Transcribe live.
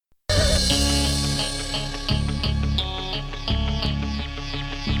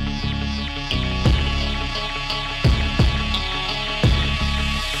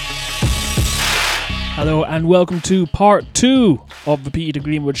Hello and welcome to part 2 of the Peter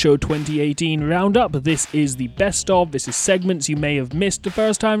Greenwood Show 2018 Roundup. This is the best of. This is segments you may have missed the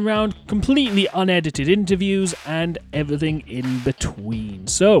first time round, completely unedited interviews, and everything in between.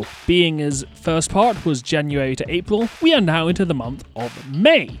 So, being as first part was January to April, we are now into the month of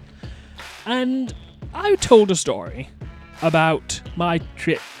May. And I told a story about my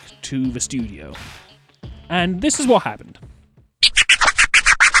trip to the studio. And this is what happened.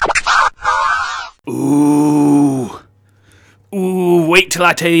 Ooh, wait till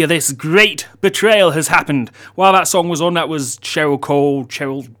I tell you this great betrayal has happened. While that song was on, that was Cheryl Cole,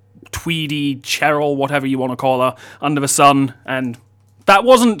 Cheryl Tweedy, Cheryl, whatever you want to call her, Under the Sun, and that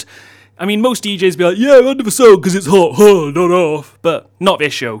wasn't, I mean, most DJs be like, yeah, Under the Sun, because it's hot, not off, but not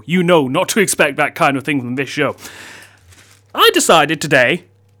this show. You know not to expect that kind of thing from this show. I decided today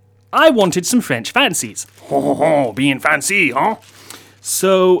I wanted some French fancies. Being fancy, huh?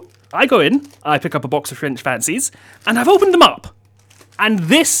 So I go in, I pick up a box of French fancies, and I've opened them up. And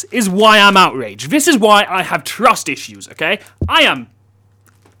this is why I'm outraged. This is why I have trust issues, okay? I am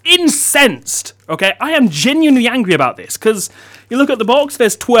incensed, okay? I am genuinely angry about this, because you look at the box,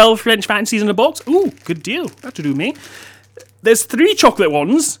 there's 12 French fancies in a box. Ooh, good deal. That'll do me. There's 3 chocolate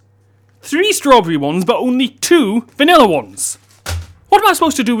ones, 3 strawberry ones, but only 2 vanilla ones. What am I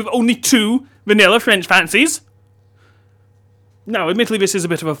supposed to do with only 2 vanilla French fancies? Now, admittedly, this is a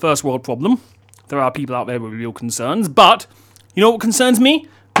bit of a first world problem. There are people out there with real concerns, but you know what concerns me?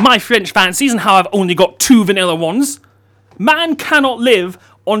 My French fancies and how I've only got 2 vanilla ones. Man cannot live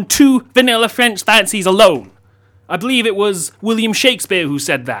on 2 vanilla French fancies alone. I believe it was William Shakespeare who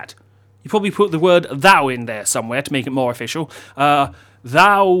said that. You probably put the word thou in there somewhere to make it more official.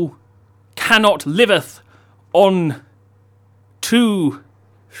 Thou cannot liveth on 2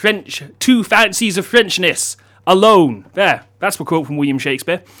 fancies of Frenchness alone. There, that's a quote from William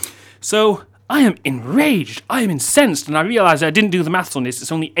Shakespeare. So, I am enraged, I am incensed, and I realise I didn't do the maths on this,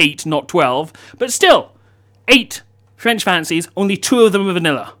 it's only 8, not 12, but still, 8 French fancies, only 2 of them are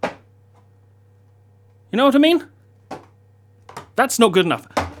vanilla. You know what I mean? That's not good enough.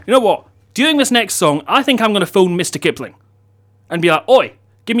 You know what? During this next song, I think I'm going to phone Mr. Kipling and be like, oi,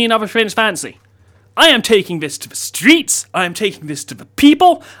 give me another French fancy. I am taking this to the streets, I am taking this to the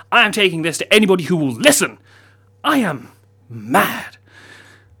people, I am taking this to anybody who will listen. I am mad.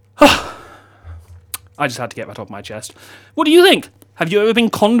 I just had to get that off my chest. What do you think? Have you ever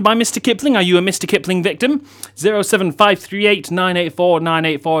been conned by Mr. Kipling? Are you a Mr. Kipling victim? 07538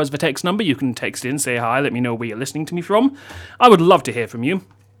 is the text number. You can text in, say hi, let me know where you're listening to me from. I would love to hear from you.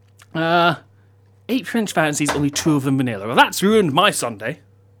 8 French fancies, only 2 of them vanilla. Well, that's ruined my Sunday.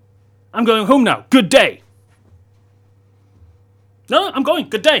 I'm going home now. Good day. No, I'm going.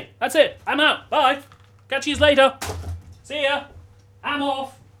 Good day. That's it. I'm out. Bye. Catch you later. See ya. I'm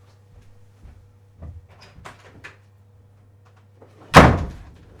off.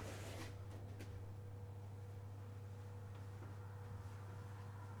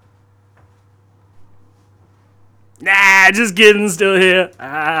 Nah, just kidding, still here.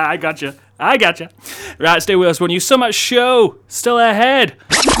 I gotcha. Right, stay with us when you so much show still ahead.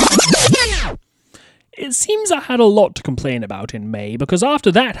 It seems I had a lot to complain about in May, because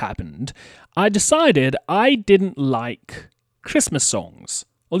after that happened, I decided I didn't like Christmas songs.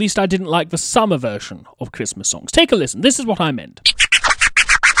 Or at least I didn't like the summer version of Christmas songs. Take a listen, this is what I meant.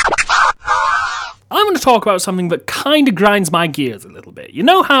 I'm going to talk about something that kind of grinds my gears a little bit. You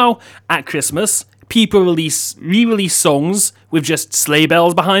know how, at Christmas, people re-release songs with just sleigh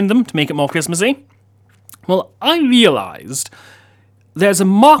bells behind them to make it more Christmassy? Well, I realised there's a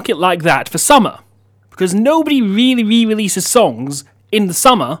market like that for summer. Because nobody really re-releases songs in the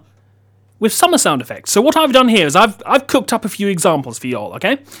summer with summer sound effects. So what I've done here is I've cooked up a few examples for y'all,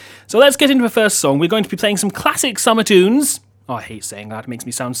 okay? So let's get into the first song. We're going to be playing some classic summer tunes. Oh, I hate saying that. It makes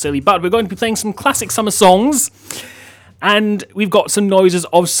me sound silly. But we're going to be playing some classic summer songs. And we've got some noises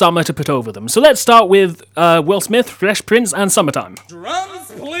of summer to put over them. So let's start with Will Smith, Fresh Prince, and Summertime.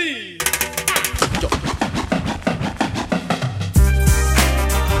 Drums, please.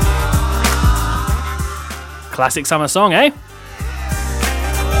 Classic summer song, eh?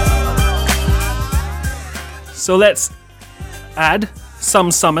 So let's add some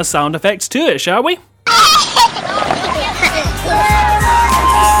summer sound effects to it, shall we?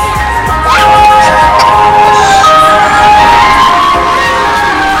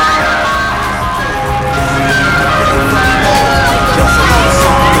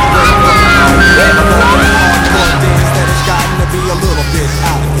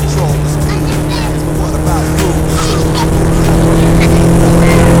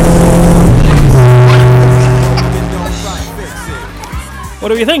 What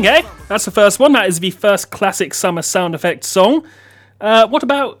do you think, eh? That's the first one. That is the first classic summer sound effect song. What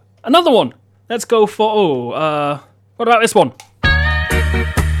about another one? Let's go for, what about this one?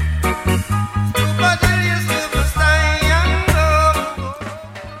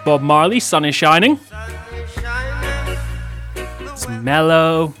 Bob Marley, Sun is Shining. It's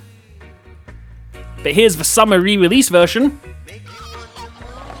mellow. But here's the summer re-release version.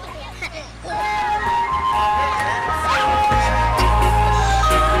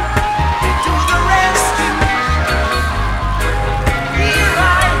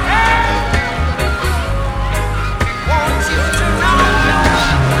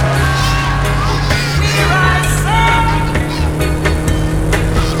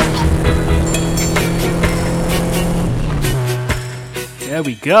 There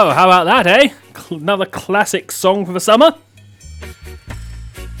we go. How about that, eh? Another classic song for the summer.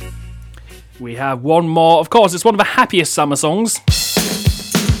 We have one more. Of course, it's one of the happiest summer songs.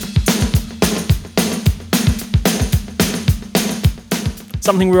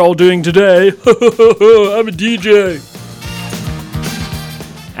 Something we're all doing today. I'm a DJ.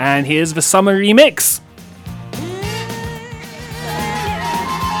 And here's the summer remix.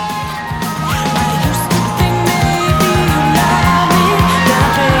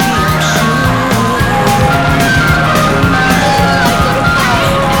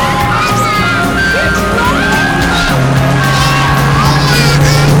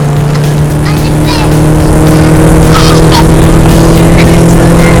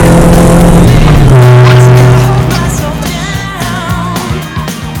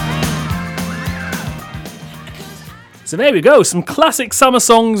 So there we go, some classic summer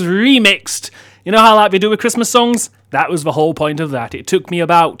songs remixed. You know how like we do with Christmas songs? That was the whole point of that. It took me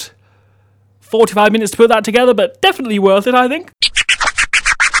about 45 minutes to put that together, but definitely worth it, I think.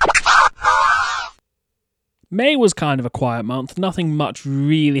 May was kind of a quiet month. Nothing much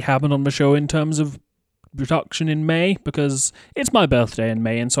really happened on the show in terms of production in May, because it's my birthday in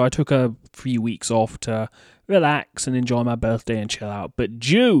May, and so I took a few weeks off to relax and enjoy my birthday and chill out. But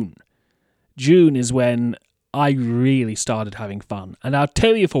June is when I really started having fun, and I'll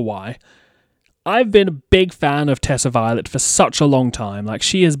tell you for why. I've been a big fan of Tessa Violet for such a long time. Like,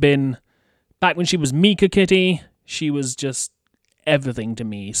 she has been, back when she was Mika Kitty, she was just everything to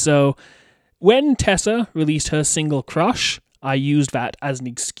me. So when Tessa released her single Crush, I used that as an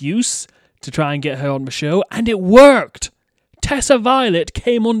excuse to try and get her on the show, and it worked. Tessa Violet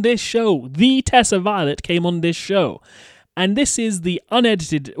came on this show. The Tessa Violet came on this show. And this is the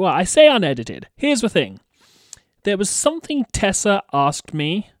unedited, well, I say unedited. Here's the thing. There was something Tessa asked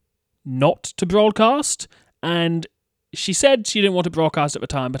me not to broadcast, and she said she didn't want to broadcast at the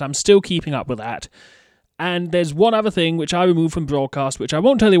time, but I'm still keeping up with that. And there's one other thing which I removed from broadcast, which I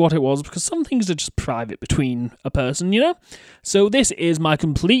won't tell you what it was, because some things are just private between a person, you know? So this is my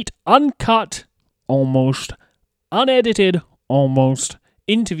complete, uncut, almost, unedited, almost,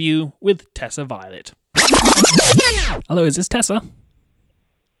 interview with Tessa Violet. Hello, is this Tessa?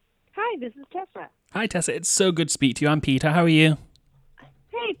 Hi, this is Tessa. Hi, Tessa. It's so good to speak to you. I'm Peter. How are you?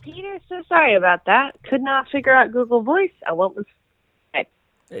 Hey, Peter. So sorry about that. Could not figure out Google Voice. I went with Skype.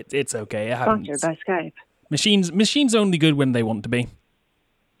 It's okay. It happens. Sponsored by Skype. Machines only good when they want to be.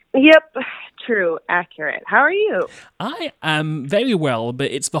 Yep. True. Accurate. How are you? I am very well,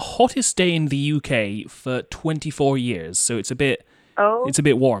 but it's the hottest day in the UK for 24 years, so it's a bit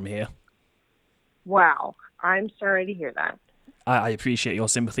warm here. Wow. I'm sorry to hear that. I appreciate your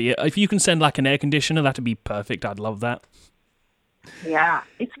sympathy. If you can send like an air conditioner, that'd be perfect. I'd love that. Yeah,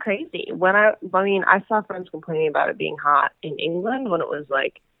 it's crazy. I saw friends complaining about it being hot in England when it was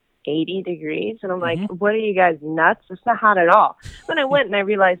like 80 degrees. And I'm like, What are you guys, nuts? It's not hot at all. Then I went and I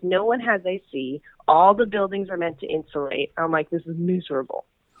realized no one has AC. All the buildings are meant to insulate. I'm like, this is miserable.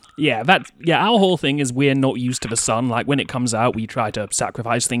 Yeah, our whole thing is we're not used to the sun. Like, when it comes out, we try to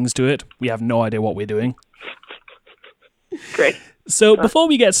sacrifice things to it. We have no idea what we're doing. Great. So before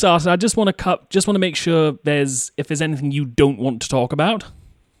we get started, I just want to make sure if there's anything you don't want to talk about.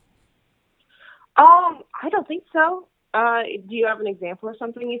 I don't think so. Do you have an example or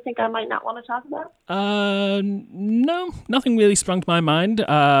something you think I might not want to talk about? No, nothing really sprung to my mind.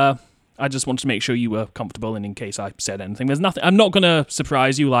 I just wanted to make sure you were comfortable, and in case I said anything, there's nothing. I'm not gonna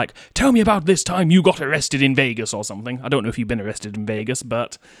surprise you. Like, tell me about this time you got arrested in Vegas or something. I don't know if you've been arrested in Vegas,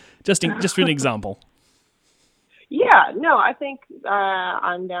 but just for an example. Yeah, no, I think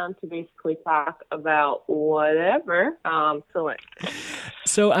I'm down to basically talk about whatever.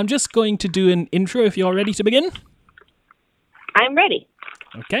 So I'm just going to do an intro if you're ready to begin. I'm ready.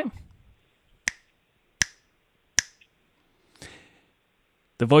 Okay.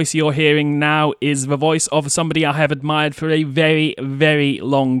 The voice you're hearing now is the voice of somebody I have admired for a very, very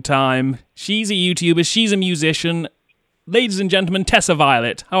long time. She's a YouTuber, she's a musician. Ladies and gentlemen, Tessa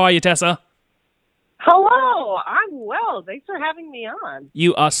Violet. How are you, Tessa? Hello, I'm well. Thanks for having me on.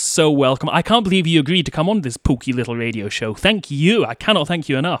 You are so welcome. I can't believe you agreed to come on this pokey little radio show. Thank you. I cannot thank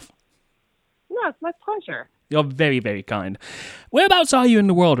you enough. No, it's my pleasure. You're very, very kind. Whereabouts are you in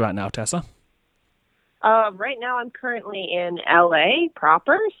the world right now, Tessa? Right now, I'm currently in LA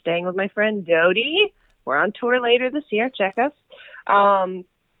proper, staying with my friend Dodie. We're on tour later this year. Check us. I'm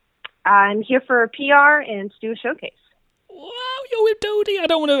here for a PR and to do a showcase. Wow, you're with Dodie. I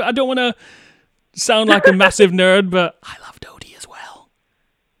don't want to sound like a massive nerd, but I love Dodie as well.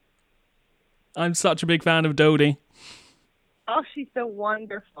 I'm such a big fan of Dodie. Oh, she's so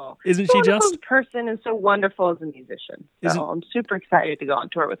wonderful. Isn't so she wonderful just? As a person and so wonderful as a musician. So I'm super excited to go on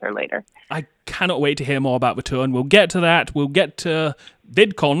tour with her later. I cannot wait to hear more about the tour, and we'll get to that. We'll get to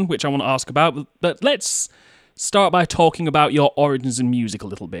VidCon, which I want to ask about, but let's start by talking about your origins in music a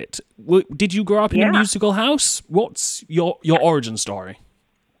little bit. Did you grow up in a musical house? What's your origin story?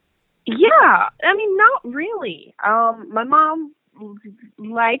 Yeah, I mean, not really. My mom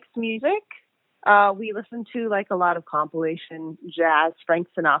likes music. We listened to like a lot of compilation jazz, Frank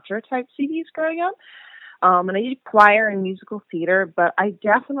Sinatra type CDs growing up. And I did choir and musical theater, but I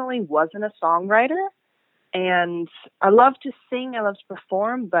definitely wasn't a songwriter. And I love to sing, I love to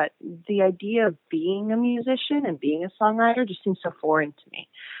perform, but the idea of being a musician and being a songwriter just seems so foreign to me.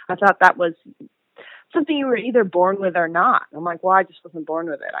 I thought that was something you were either born with or not. I'm like, well, I just wasn't born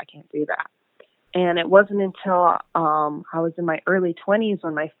with it. I can't do that. And it wasn't until I was in my early 20s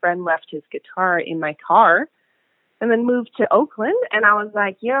when my friend left his guitar in my car and then moved to Oakland. And I was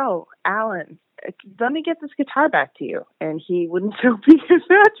like, yo, Alan, let me get this guitar back to you. And he wouldn't show me his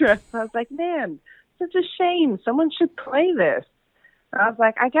address. I was like, man, such a shame. Someone should play this. And I was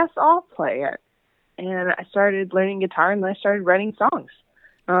like, I guess I'll play it. And I started learning guitar and then I started writing songs.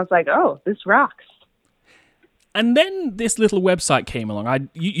 And I was like, oh, this rocks. And then this little website came along.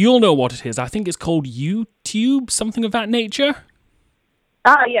 You'll know what it is. I think it's called YouTube, something of that nature.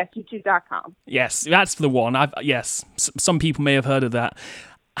 Yes, YouTube.com. Yes, that's the one. Some people may have heard of that.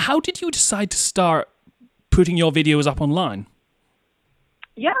 How did you decide to start putting your videos up online?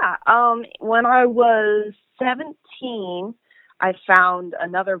 Yeah, when I was 17, I found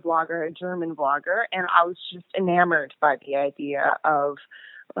another vlogger, a German vlogger, and I was just enamored by the idea of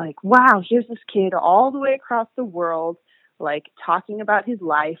like, wow, here's this kid all the way across the world, like talking about his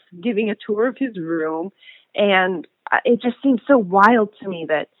life, giving a tour of his room. And it just seemed so wild to me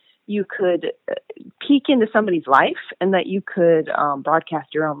that you could peek into somebody's life and that you could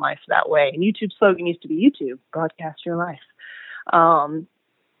broadcast your own life that way. And YouTube's slogan used to be YouTube, broadcast your life.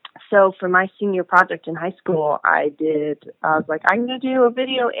 So for my senior project in high school, I was like, I'm going to do a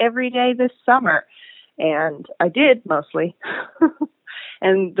video every day this summer. And I did mostly.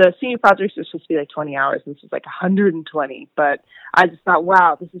 And the senior project was supposed to be like 20 hours, and this was like 120. But I just thought,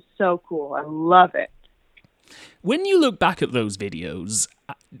 wow, this is so cool. I love it. When you look back at those videos,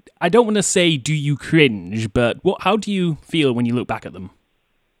 I don't want to say do you cringe, but how do you feel when you look back at them?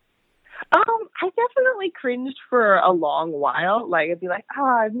 I definitely cringed for a long while. Like, I'd be like,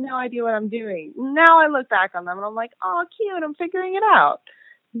 I have no idea what I'm doing. Now I look back on them, and I'm like, oh, cute, I'm figuring it out,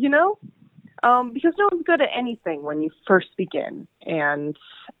 you know? Because no one's good at anything when you first begin. And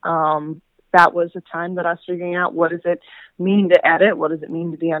that was a time that I was figuring out, what does it mean to edit? What does it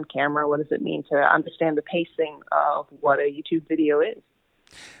mean to be on camera? What does it mean to understand the pacing of what a YouTube video is?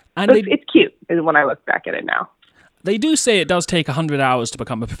 And it's cute when I look back at it now. They do say it does take 100 hours to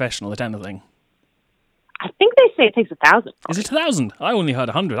become a professional at anything. I think they say it takes 1,000. Is it 1,000? I only heard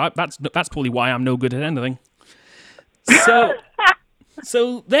 100. That's probably why I'm no good at anything. So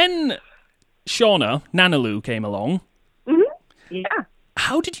then Shauna, Nanaloo, came along. Mm-hmm. Yeah.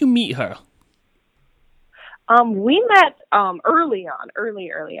 How did you meet her? We met early on.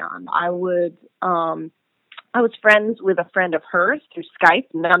 I was friends with a friend of hers through Skype.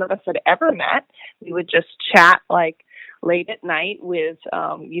 None of us had ever met. We would just chat like late at night with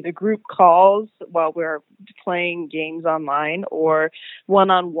either group calls while we were playing games online or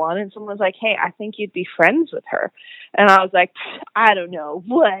one-on-one. And someone was like, hey, I think you'd be friends with her. And I was like, I don't know,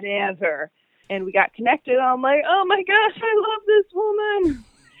 whatever. And we got connected. I'm like, oh my gosh, I love this woman.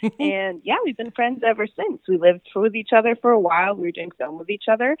 And yeah, we've been friends ever since. We lived with each other for a while. We were doing film with each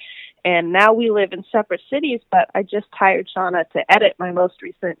other. And now we live in separate cities, but I just hired Shauna to edit my most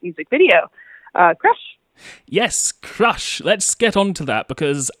recent music video, Crush. Yes, Crush. Let's get on to that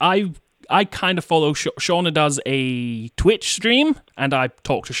because I kind of follow... Shauna does a Twitch stream, and I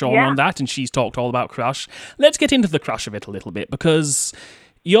talked to Shauna on that, and she's talked all about Crush. Let's get into the Crush of it a little bit because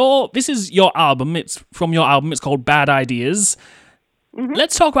this is your album. It's from your album. It's called Bad Ideas. Mm-hmm.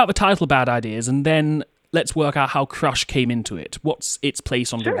 Let's talk about the title Bad Ideas, and then let's work out how Crush came into it. What's its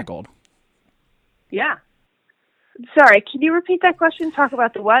place on the record? Yeah. Sorry, can you repeat that question? Talk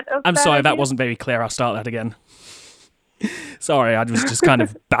about the what? I'm sorry, that wasn't very clear. I'll start that again. Sorry, I was just kind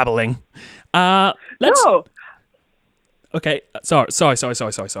of babbling. No. Okay, sorry.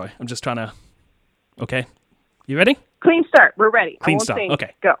 I'm just trying to... Okay, you ready? Clean start. We're ready. Clean start.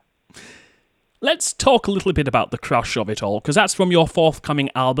 Okay. Go. Let's talk a little bit about the Crush of it all, because that's from your forthcoming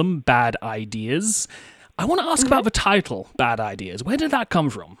album, Bad Ideas. I want to ask about the title, Bad Ideas. Where did that come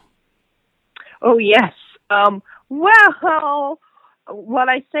from? Oh, yes. Well, what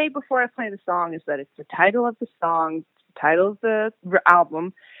I say before I play the song is that it's the title of the song, it's the title of the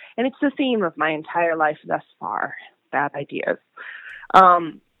album, and it's the theme of my entire life thus far, Bad Ideas.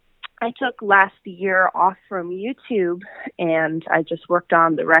 I took last year off from YouTube, and I just worked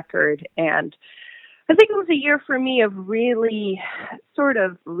on the record, and I think it was a year for me of really sort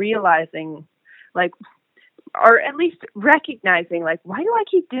of realizing, like, or at least recognizing, like, why do I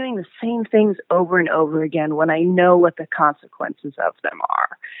keep doing the same things over and over again when I know what the consequences of them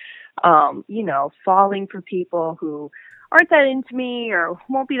are? Falling for people who aren't that into me or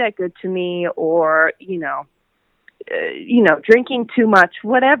won't be that good to me, or, drinking too much,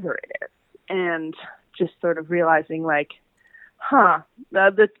 whatever it is. And just sort of realizing, like,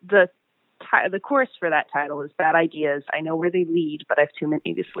 the chorus for that title is Bad Ideas. I know where they lead, but I have too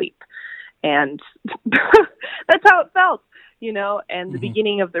many to sleep. And that's how it felt, and the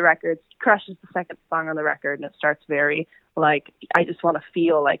beginning of the record, Crush is the second song on the record, and it starts very, like, I just want to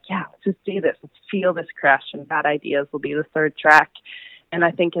feel like, yeah, let's just do this. Let's feel this crush, and Bad Ideas will be the third track. And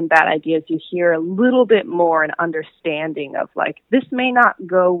I think in Bad Ideas, you hear a little bit more an understanding of, like, this may not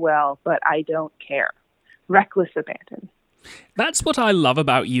go well, but I don't care. Reckless abandon. That's what I love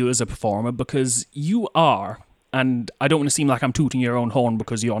about you as a performer, because you are... And I don't want to seem like I'm tooting your own horn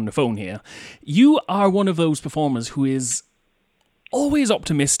because you're on the phone here. You are one of those performers who is always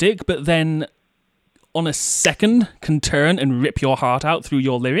optimistic, but then on a second can turn and rip your heart out through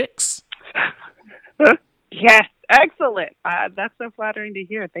your lyrics. Yes, excellent. That's so flattering to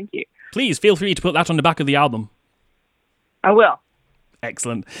hear. Thank you. Please, feel free to put that on the back of the album. I will.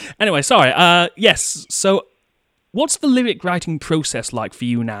 Excellent. Anyway, sorry. Yes, so what's the lyric writing process like for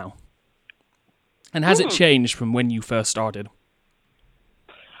you now? And has it changed from when you first started?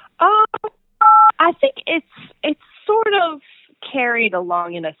 I think it's sort of carried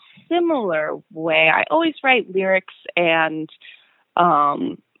along in a similar way. I always write lyrics and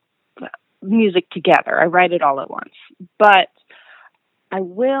music together. I write it all at once. But I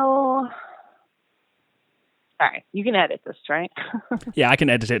will... All right, you can edit this, right? Yeah, I can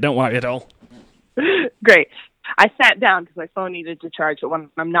edit it. Don't worry at all. Great. I sat down because my phone needed to charge, but when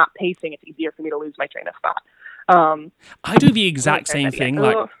I'm not pacing, it's easier for me to lose my train of thought. I do the exact same thing.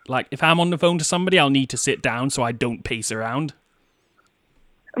 Like if I'm on the phone to somebody, I'll need to sit down so I don't pace around.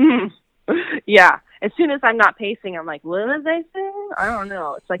 Yeah. As soon as I'm not pacing, I'm like, what did they say? I don't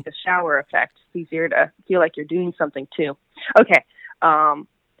know. It's like the shower effect. It's easier to feel like you're doing something too. Okay.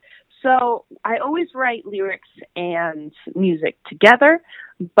 So I always write lyrics and music together,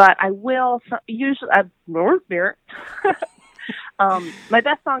 but I will usually my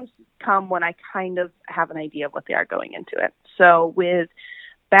best songs come when I kind of have an idea of what they are going into it. So with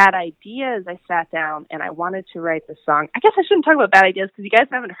Bad Ideas, I sat down and I wanted to write the song. I guess I shouldn't talk about Bad Ideas because you guys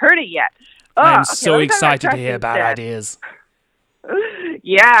haven't heard it yet. I'm so excited to hear Bad Ideas.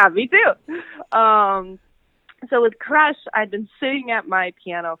 Yeah, me too. So with Crush, I'd been sitting at my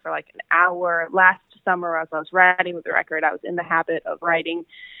piano for like an hour. Last summer, as I was writing with the record, I was in the habit of writing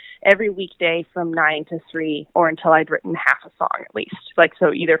every weekday from 9 to 3 or until I'd written half a song at least. Like,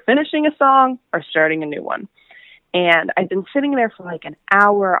 so either finishing a song or starting a new one. And I'd been sitting there for like an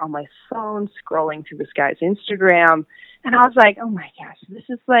hour on my phone, scrolling through this guy's Instagram. And I was like, oh my gosh, this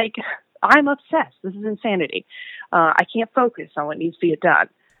is like, I'm obsessed. This is insanity. I can't focus on what needs to get done.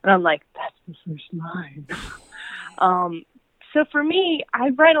 And I'm like, that's the first line. So for me, I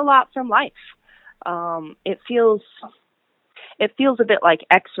write a lot from life. It feels a bit like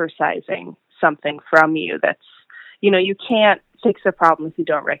exercising something from you that's, you can't fix a problem if you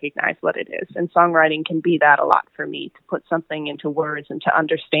don't recognize what it is. And songwriting can be that a lot for me. To put something into words and to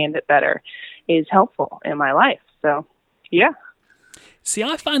understand it better is helpful in my life. So, yeah. See,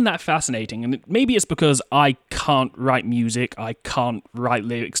 I find that fascinating, and maybe it's because I can't write music, I can't write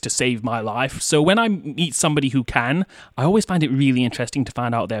lyrics to save my life, so when I meet somebody who can, I always find it really interesting to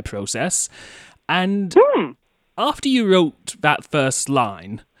find out their process. And after you wrote that first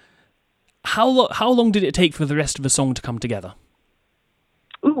line, how long did it take for the rest of the song to come together?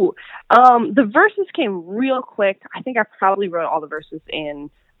 The verses came real quick. I think I probably wrote all the verses in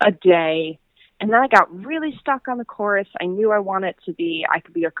a day. And then I got really stuck on the chorus. I knew I wanted it to be I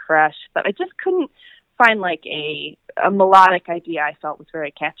Could Be Your Crush, but I just couldn't find like a melodic idea I felt was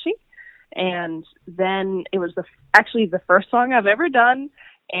very catchy. And then it was actually the first song I've ever done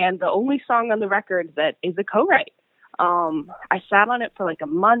and the only song on the record that is a co-write. I sat on it for like a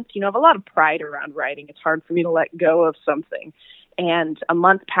month. You know, I have a lot of pride around writing. It's hard for me to let go of something. And a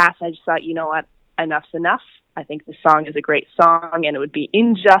month passed. I just thought, you know what? Enough's enough. I think the song is a great song, and it would be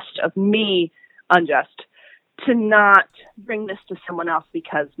unjust to not bring this to someone else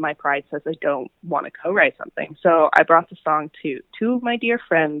because my pride says I don't want to co-write something. So I brought the song to two of my dear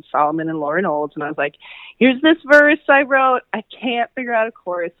friends, Solomon and Lauren Olds, and I was like, here's this verse I wrote. I can't figure out a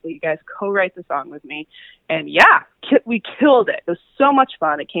chorus. Will you guys co-write the song with me? And yeah, we killed it. It was so much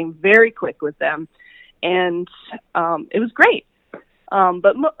fun. It came very quick with them, and it was great.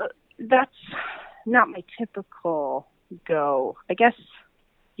 But that's not my typical go. I guess,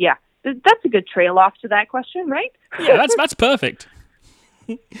 yeah. That's a good trail off to that question, right? Yeah, that's perfect.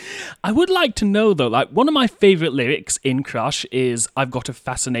 I would like to know, though, like, one of my favourite lyrics in Crush is, I've got a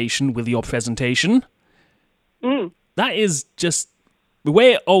fascination with your presentation. That is just, the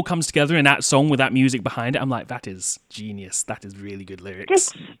way it all comes together in that song with that music behind it, I'm like, that is genius. That is really good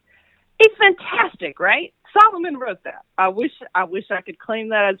lyrics. It's fantastic, right? Solomon wrote that. I wish I could claim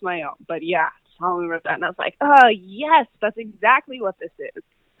that as my own. But yeah, Solomon wrote that, and I was like, oh, yes, that's exactly what this is.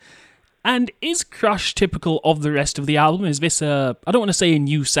 And is Crush typical of the rest of the album? Is this I don't want to say a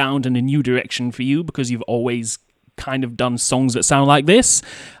new sound and a new direction for you, because you've always kind of done songs that sound like this,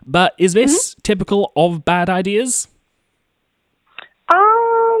 but is this typical of Bad Ideas?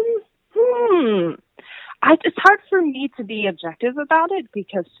 It's hard for me to be objective about it,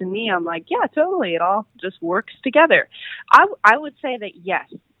 because to me, I'm like, yeah, totally. It all just works together. I would say that, yes,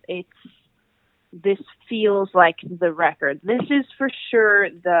 this feels like the record. This is for sure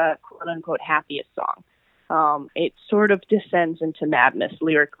the quote-unquote happiest song. It sort of descends into madness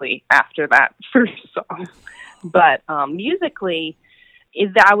lyrically after that first song. But musically,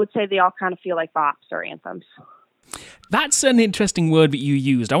 I would say they all kind of feel like bops or anthems. That's an interesting word that you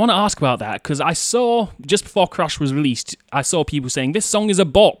used. I want to ask about that, because I saw, just before Crush was released, I saw people saying, this song is a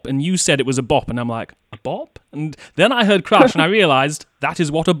bop, and you said it was a bop, and I'm like, a bop? And then I heard Crush, and I realized that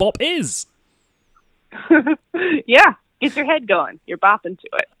is what a bop is. Yeah, get your head going. You're bopping to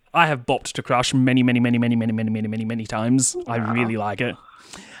it. I have bopped to Crush many times. I really like it.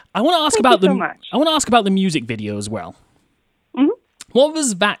 I want to ask about the music video as well. What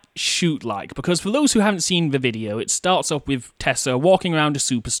was that shoot like? Because for those who haven't seen the video, it starts off with Tessa walking around a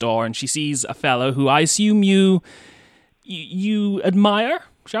superstore, and she sees a fellow who I assume you admire,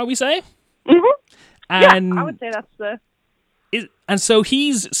 shall we say? And yeah, I would say that's the... And so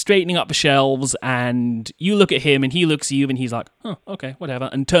he's straightening up the shelves, and you look at him, and he looks at you, and he's like, oh, okay, whatever,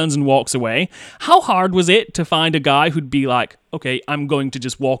 and turns and walks away. How hard was it to find a guy who'd be like, okay, I'm going to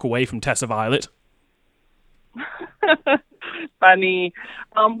just walk away from Tessa Violet? Funny.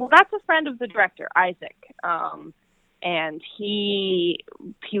 Well, that's a friend of the director, Isaac. And he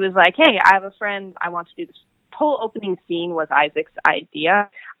was like, hey, I have a friend. I want to do this. Whole opening scene was Isaac's idea.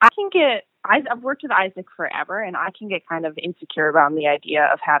 I've worked with Isaac forever, and I can get kind of insecure about the idea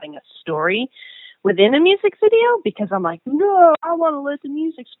of having a story within a music video, because I'm like, no, I want to let the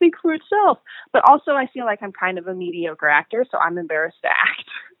music speak for itself. But also I feel like I'm kind of a mediocre actor, so I'm embarrassed to act.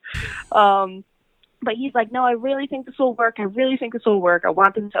 But he's like, no, I really think this will work. I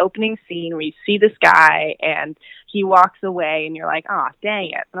want this opening scene where you see this guy and he walks away and you're like, oh, dang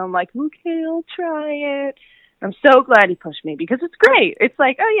it. And I'm like, okay, I'll try it. I'm so glad he pushed me, because it's great. It's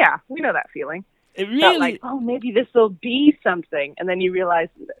like, oh yeah, we know that feeling. It really, like, oh, maybe this will be something. And then you realize,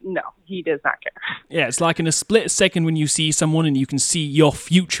 no, he does not care. Yeah, it's like in a split second when you see someone and you can see your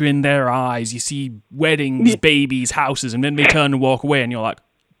future in their eyes. You see weddings, babies, houses, and then they turn and walk away and you're like,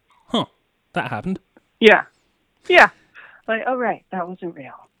 huh, that happened. Yeah. Yeah. Like, oh, right, that wasn't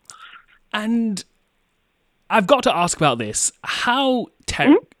real. And I've got to ask about this. How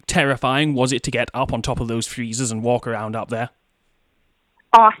terrifying was it to get up on top of those freezers and walk around up there?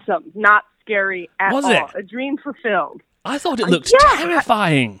 Awesome. Not scary at all. Was it? A dream fulfilled. I thought it looked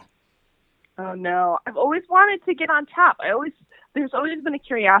terrifying. Oh, no. I've always wanted to get on top. There's always been a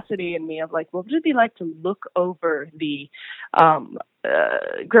curiosity in me of like, what would it be like to look over the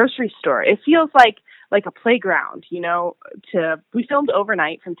grocery store? It feels like a playground, you know. We filmed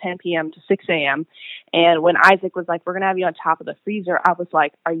overnight from 10 p.m. to 6 a.m. And when Isaac was like, we're going to have you on top of the freezer, I was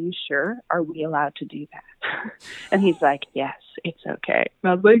like, are you sure? Are we allowed to do that? And he's like, yes, it's okay.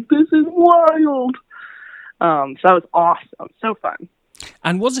 And I was like, this is wild. So that was awesome. So fun.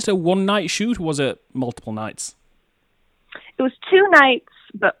 And was it a one-night shoot, or was it multiple nights? It was 2 nights,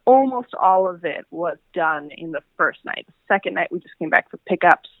 but almost all of it was done in the first night. The second night, we just came back for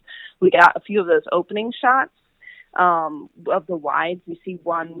pickups. We got a few of those opening shots of the wides. You see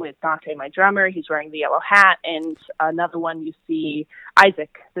one with Dante, my drummer. He's wearing the yellow hat. And another one, you see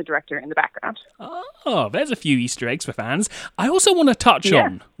Isaac, the director, in the background. Oh, there's a few Easter eggs for fans. I also want to touch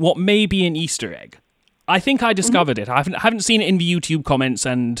on what may be an Easter egg. I think I discovered it. I haven't seen it in the YouTube comments,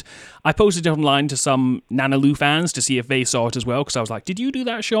 and I posted it online to some Nanaloo fans to see if they saw it as well, because I was like, did you do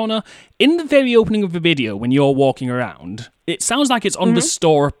that, Shauna? In the very opening of the video, when you're walking around, it sounds like it's on the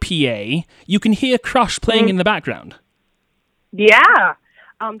store PA. You can hear Crush playing in the background. Yeah,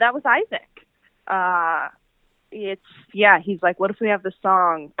 that was Isaac. He's like, what if we have the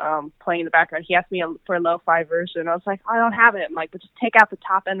song playing in the background? He asked me for a lo-fi version. I was like, I don't have it. I'm like, but just take out the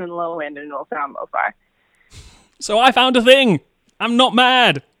top end and the low end, and it'll sound lo-fi. So I found a thing. I'm not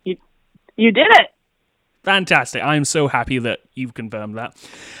mad. You did it. Fantastic. I'm so happy that you've confirmed that.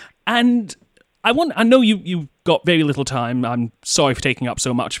 And I know you've got very little time. I'm sorry for taking up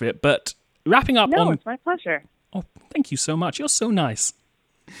so much of it, but wrapping up No, it's my pleasure. Oh, thank you so much. You're so nice.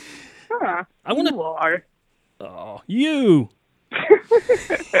 Huh, you are. Oh, you.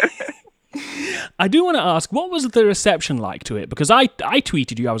 I do want to ask, what was the reception like to it? Because I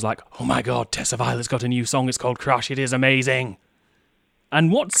tweeted you, I was like, oh my God, Tessa Violet's got a new song. It's called Crush. It is amazing. And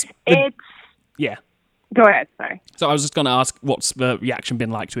Yeah. Go ahead, sorry. So I was just going to ask, what's the reaction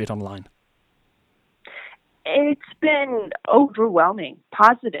been like to it online? It's been overwhelming,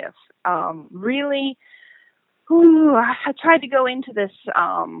 positive. Really, I tried to go into this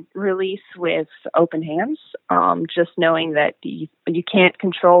release with open hands, just knowing that you can't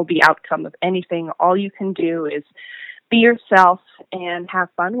control the outcome of anything. All you can do is be yourself and have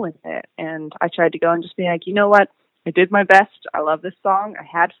fun with it. And I tried to go and just be like, you know what? I did my best. I love this song. I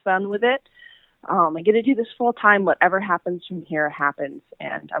had fun with it. I get to do this full time. Whatever happens from here happens.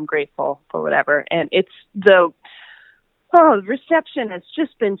 And I'm grateful for whatever. And it's the reception has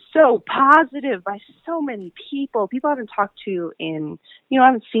just been so positive by so many people. People I haven't talked to I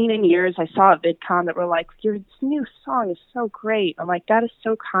haven't seen in years. I saw at VidCon that were like, your new song is so great. I'm like, that is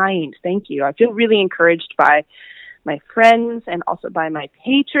so kind. Thank you. I feel really encouraged by my friends and also by my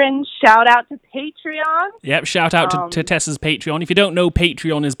patrons. Shout out to Patreon. Yep, shout out to Tessa's Patreon. If you don't know,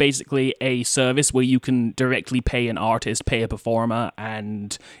 Patreon is basically a service where you can directly pay an artist, pay a performer,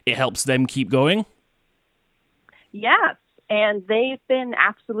 and it helps them keep going. Yes, and they've been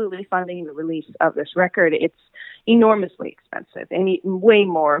absolutely funding the release of this record. It's enormously expensive, and way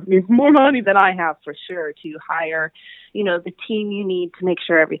more money than I have for sure to hire, the team you need to make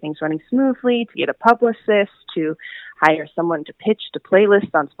sure everything's running smoothly, to get a publicist, to hire someone to pitch to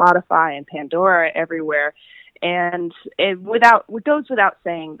playlists on Spotify and Pandora everywhere. And it goes without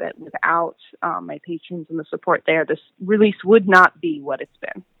saying that without my patrons and the support there, this release would not be what it's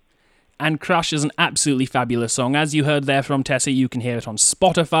been. And Crush is an absolutely fabulous song. As you heard there from Tessa, you can hear it on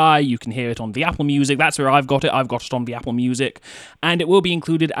Spotify, you can hear it on the Apple Music. That's where I've got it. I've got it on the Apple Music. And it will be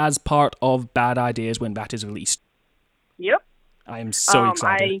included as part of Bad Ideas when that is released. Yep. I am so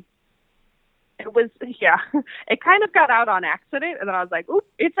excited. It kind of got out on accident, and then I was like, oop,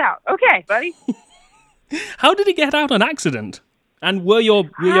 it's out. Okay, buddy. How did it get out on accident? And were your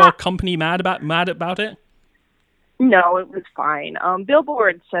company mad about it? No, it was fine.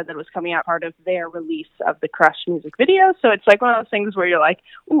 Billboard said that it was coming out part of their release of the Crush music video. So it's like one of those things where you're like,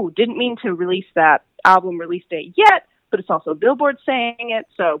 ooh, didn't mean to release that album release date yet, but it's also Billboard saying it,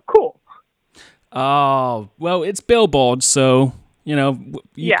 so cool. Oh, well, it's Billboard, so, you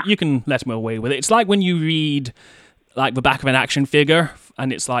can let them away with it. It's like when you read, like, the back of an action figure,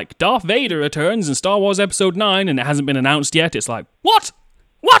 and it's like, Darth Vader returns in Star Wars Episode 9, and it hasn't been announced yet. It's like, what?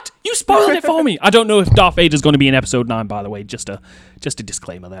 What? You spoiled it for me. I don't know if Darth Vader's going to be in Episode 9, by the way. Just a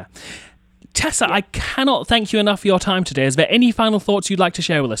disclaimer there. Tessa, I cannot thank you enough for your time today. Is there any final thoughts you'd like to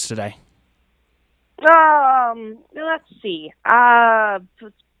share with us today? Let's see. At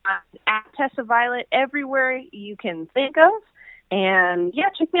Tessa Violet everywhere you can think of. And,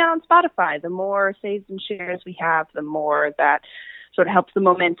 check me out on Spotify. The more saves and shares we have, the more that sort of helps the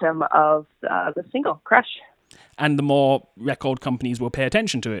momentum of the single, Crush. And the more record companies will pay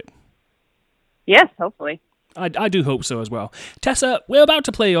attention to it. Yes, hopefully. I do hope so as well. Tessa, we're about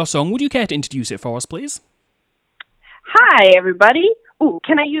to play your song. Would you care to introduce it for us, please? Hi, everybody. Ooh,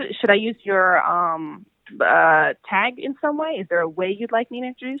 should I use your tag in some way? Is there a way you'd like me to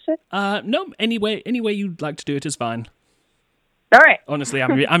introduce it? No, any way you'd like to do it is fine. All right. Honestly,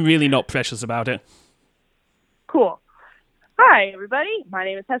 I'm really not precious about it. Cool. Hi, everybody. My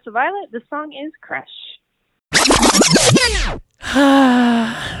name is Tessa Violet. The song is Crush.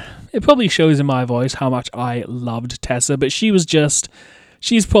 It probably shows in my voice how much I loved Tessa, but she's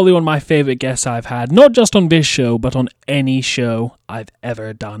probably one of my favourite guests I've had, not just on this show, but on any show I've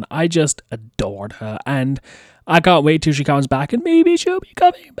ever done. I just adored her, and I can't wait till she comes back, and maybe she'll be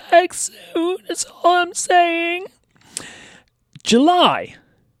coming back soon, that's all I'm saying. July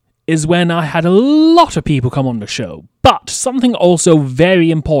is when I had a lot of people come on the show, but something also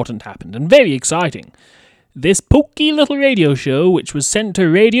very important happened, and very exciting. This pokey little radio show, which was sent to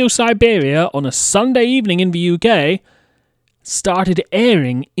Radio Siberia on a Sunday evening in the UK, started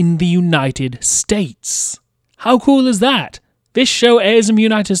airing in the United States. How cool is that? This show airs in the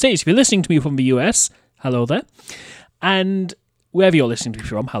United States. If you're listening to me from the US, hello there. And wherever you're listening to me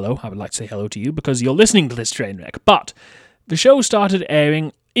from, hello, I would like to say hello to you because you're listening to this train wreck. But the show started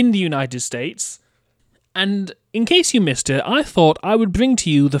airing in the United States, and in case you missed it, I thought I would bring to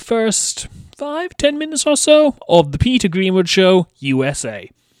you the first 5-10 minutes or so of the Peter Greenwood Show USA.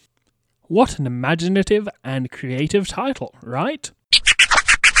 What an imaginative and creative title, right?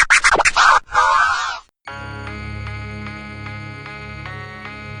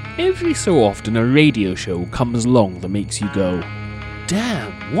 Every so often a radio show comes along that makes you go,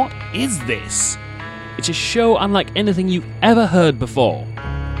 damn, what is this? It's a show unlike anything you've ever heard before.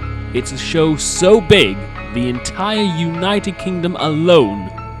 It's a show so big, the entire United Kingdom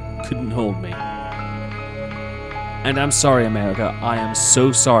alone couldn't hold me. And I'm sorry, America, I am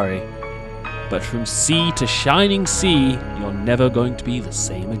so sorry. But from sea to shining sea, you're never going to be the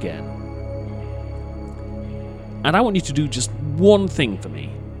same again. And I want you to do just one thing for me.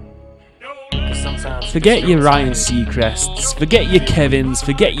 Forget your Ryan Seacrests, forget your Kevins,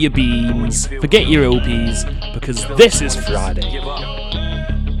 forget your Beans, forget your Opies, because this is Friday.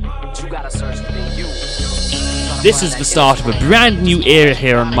 This is the start of a brand new era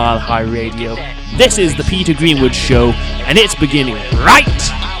here on Mile High Radio. This is the Peter Greenwood Show, and it's beginning right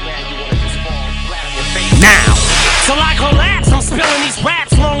now. So like relax, I'm spilling these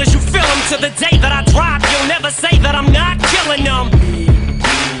raps long as you feel them. To the day that I drop, you'll never say that I'm not killing them.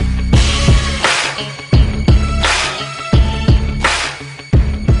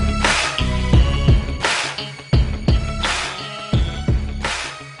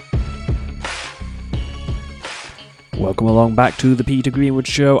 Welcome along back to the Peter Greenwood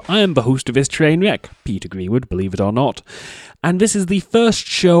Show. I am the host of this train wreck, Peter Greenwood, believe it or not. And this is the first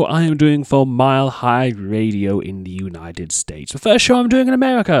show I am doing for Mile High Radio in the United States. The first show I'm doing in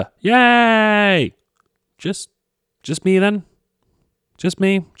America. Yay! Just me then? Just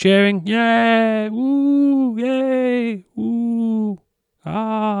me cheering? Yay! Woo! Yay! Woo!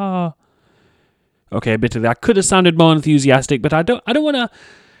 Ah! Okay, a bit of that could have sounded more enthusiastic, but I don't want to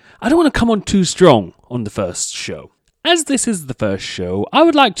come on too strong on the first show. As this is the first show, I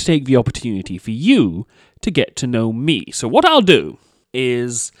would like to take the opportunity for you to get to know me. So what I'll do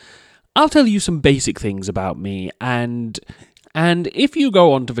is I'll tell you some basic things about me, and if you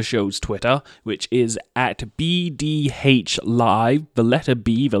go onto the show's Twitter, which is at BDHLive, the letter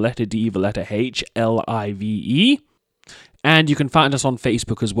B, the letter D, the letter H, LIVE, and you can find us on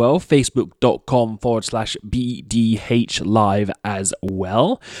Facebook as well, facebook.com/BDH Live as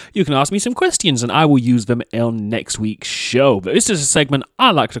well. You can ask me some questions and I will use them on next week's show. But this is a segment I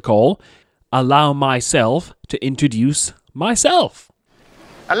like to call Allow Myself to Introduce Myself.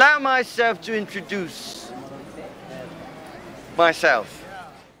 Allow myself to introduce myself.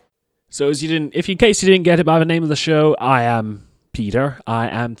 So in case you didn't get it by the name of the show, I am Peter. I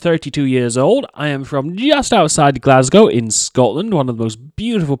am 32 years old. I am from just outside Glasgow in Scotland, one of the most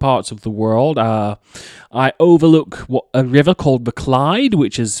beautiful parts of the world. I overlook a river called the Clyde,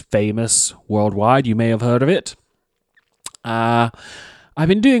 which is famous worldwide. You may have heard of it. I've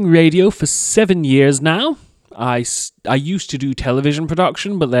been doing radio for 7 years now. I used to do television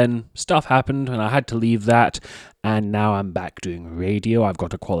production, but then stuff happened and I had to leave that. And now I'm back doing radio. I've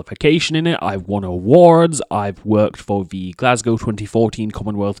got a qualification in it. I've won awards. I've worked for the Glasgow 2014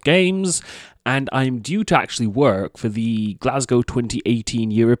 Commonwealth Games. And I'm due to actually work for the Glasgow 2018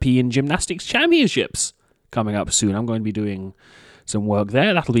 European Gymnastics Championships coming up soon. I'm going to be doing some work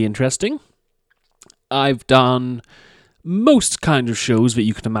there. That'll be interesting. I've done most kind of shows that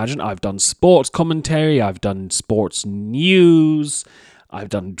you can imagine. I've done sports commentary. I've done sports news. I've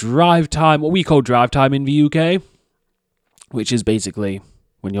done drive time, what we call drive time in the UK, which is basically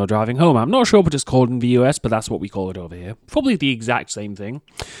when you're driving home. I'm not sure what it's called in the US, but that's what we call it over here. Probably the exact same thing.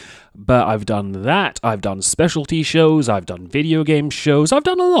 But I've done that. I've done specialty shows. I've done video game shows. I've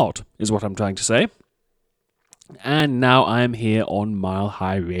done a lot, is what I'm trying to say. And now I'm here on Mile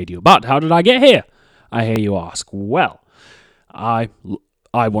High Radio. But how did I get here? I hear you ask. Well, I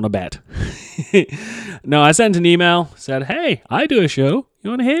I want to bet. No, I sent an email, said, hey, I do a show. You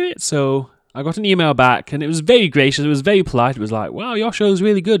want to hear it? So I got an email back, and it was very gracious. It was very polite. It was like, wow, your show's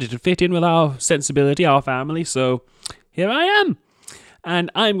really good. It'd fit in with our sensibility, our family. So here I am. And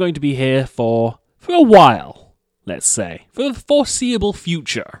I'm going to be here for a while, let's say, for the foreseeable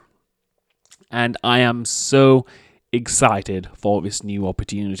future. And I am so excited for this new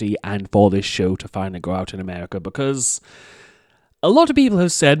opportunity and for this show to finally go out in America, because a lot of people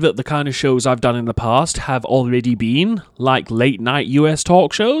have said that the kind of shows I've done in the past have already been like late night US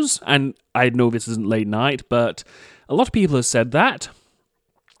talk shows, and I know this isn't late night, but a lot of people have said that,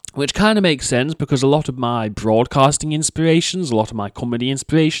 which kind of makes sense because a lot of my broadcasting inspirations, a lot of my comedy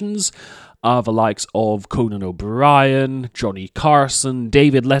inspirations are the likes of Conan O'Brien, Johnny Carson,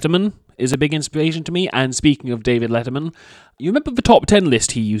 David Letterman is a big inspiration to me. And speaking of David Letterman, you remember the top 10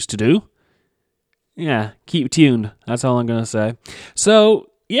 list he used to do? Yeah, keep tuned. That's all I'm going to say.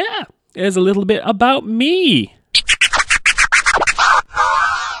 So, yeah, there's a little bit about me.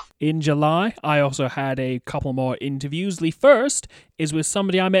 In July, I also had a couple more interviews. The first is with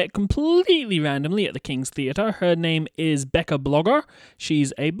somebody I met completely randomly at the King's Theatre. Her name is Becca Blogger.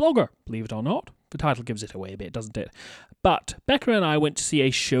 She's a blogger, believe it or not. The title gives it away a bit, doesn't it? But Becca and I went to see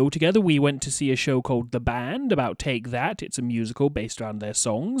a show together. We went to see a show called The Band about Take That. It's a musical based around their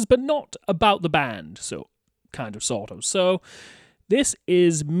songs, but not about the band. So, kind of, sort of. So, this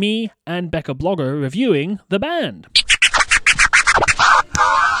is me and Becca Blogger reviewing The Band.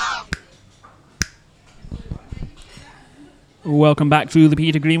 Welcome back to the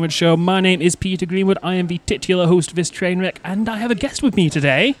Peter Greenwood Show. My name is Peter Greenwood. I am the titular host of this train wreck, and I have a guest with me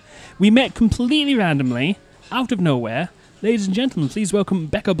today. We met completely randomly, out of nowhere. Ladies and gentlemen, please welcome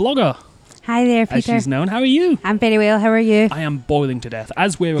Becca Blogger. Hi there, Peter. As she's known. How are you? I'm very well. How are you? I am boiling to death.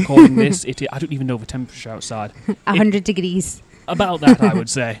 As we're recording this, I don't even know the temperature outside. 100 degrees. About that, I would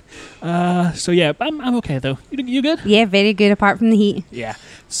say. So yeah, I'm okay though. You good? Yeah, very good, apart from the heat. Yeah.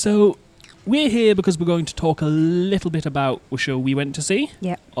 So we're here because we're going to talk a little bit about a show we went to see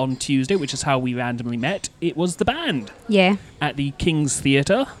on Tuesday, which is how we randomly met. It was The Band. Yeah. At the King's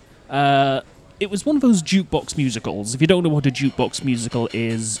Theatre. It was one of those jukebox musicals. If you don't know what a jukebox musical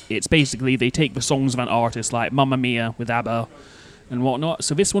is, it's basically they take the songs of an artist like Mamma Mia with ABBA and whatnot.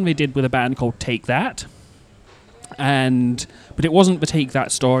 So this one they did with a band called Take That. But it wasn't the Take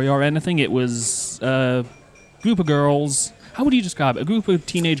That story or anything. It was a group of girls. How would you describe it? A group of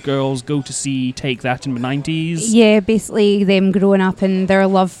teenage girls go to see Take That in the 90s. Yeah, basically them growing up and their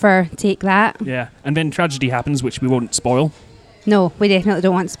love for Take That. Yeah, and then tragedy happens, which we won't spoil. No, we definitely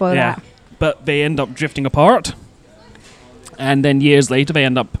don't want to spoil that. But they end up drifting apart. And then years later, they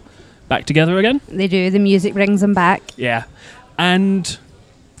end up back together again. They do. The music brings them back. Yeah. And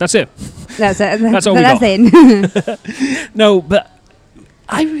that's it. That's it. That's all we got. That's it. No, but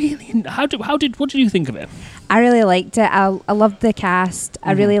I really... What did you think of it? I really liked it. I loved the cast.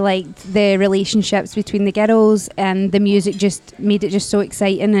 I really liked the relationships between the girls, and the music just made it just so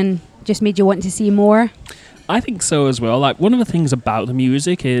exciting and just made you want to see more. I think so as well. Like, one of the things about the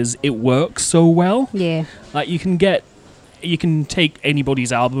music is it works so well. Yeah. Like, you can take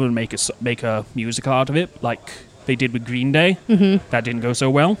anybody's album and make a musical out of it, like they did with Green Day. Mm-hmm. That didn't go so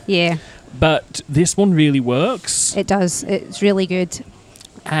well. Yeah. But this one really works. It does. It's really good.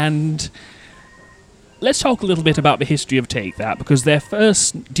 And let's talk a little bit about the history of Take That, because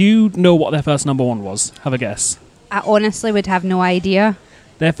do you know what their first number one was? Have a guess. I honestly would have no idea.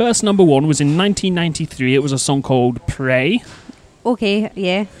 Their first number one was in 1993. It was a song called Pray. Okay,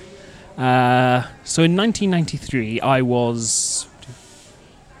 yeah. So in 1993, I was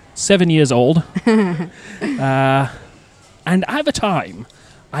 7 years old. And at the time,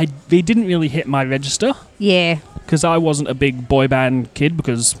 they didn't really hit my register. Yeah. Because I wasn't a big boy band kid,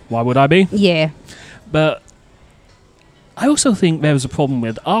 because why would I be? Yeah. But I also think there was a problem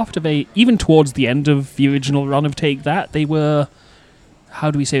with, even towards the end of the original run of Take That, they were... How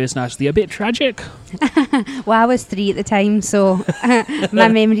do we say this nicely? A bit tragic? Well, I was 3 at the time, so my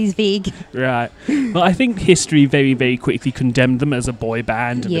memory's vague. Right. Well, I think history very, very quickly condemned them as a boy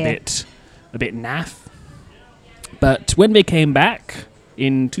band and a bit naff. But when they came back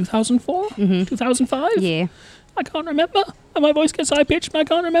in 2004, 2005, I can't remember. And my voice gets high-pitched, but I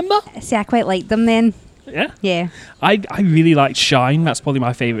can't remember. See, I quite liked them then. Yeah? Yeah. I really liked Shine. That's probably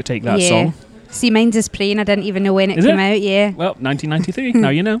my favourite Take That song. See, mine's is Praying. I didn't even know when it came out, Well, 1993, now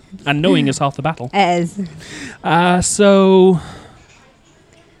you know. And knowing is half the battle. It is. So,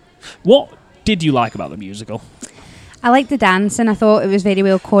 what did you like about the musical? I liked the dancing. I thought it was very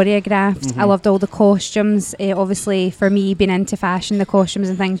well choreographed. I loved all the costumes. Obviously, for me, being into fashion, the costumes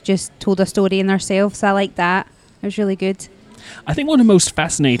and things just told a story in themselves. So I liked that. It was really good. I think one of the most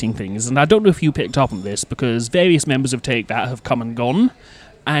fascinating things, and I don't know if you picked up on this, because various members of Take That have come and gone,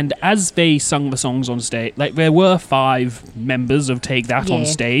 and as they sung the songs on stage, like there were 5 members of Take That on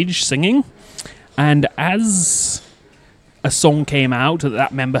stage singing, and as a song came out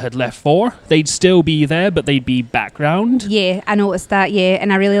that member had left for, they'd still be there, but they'd be background. Yeah, I noticed that,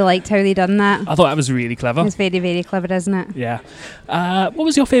 and I really liked how they done that. I thought that was really clever. It's very, very clever, isn't it? Yeah. What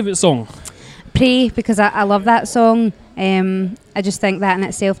was your favourite song? Pray, because I love that song. I just think that in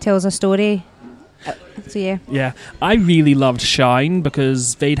itself tells a story. So Yeah, I really loved Shine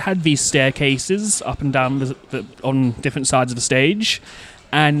because they'd had these staircases up and down on different sides of the stage.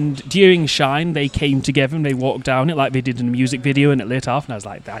 And during Shine, they came together and they walked down it like they did in the music video, and it lit off, and I was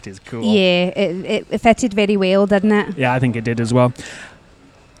like, that is cool. Yeah, it fitted very well, didn't it? Yeah, I think it did as well.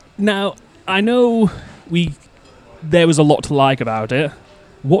 Now, I know there was a lot to like about it.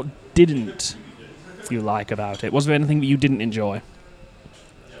 What didn't you like about it? Was there anything that you didn't enjoy?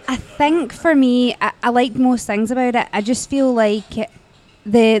 I think for me, I liked most things about it. I just feel like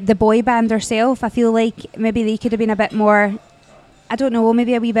the boy band herself, I feel like maybe they could have been a bit more... I don't know,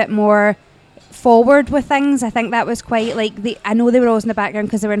 maybe a wee bit more forward with things. I think that was quite like I know they were always in the background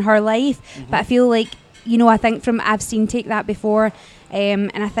because they were in her life, but I feel like, I think I've seen Take That before, and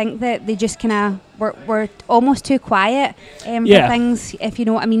I think that they just kind of were almost too quiet for things, if you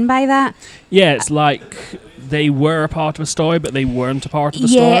know what I mean by that. Yeah, it's like they were a part of a story, but they weren't a part of the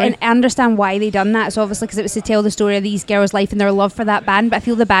story. Yeah, and I understand why they done that. So obviously because it was to tell the story of these girls' life and their love for that band, but I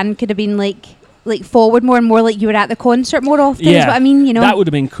feel the band could have been like forward more and more, like you were at the concert more often, is what I mean, That would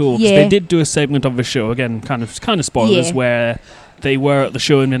have been cool, because they did do a segment of the show, again, kind of spoilers, where they were at the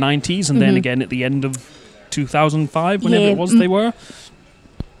show in the 90s, and then again at the end of 2005, whenever it was they were.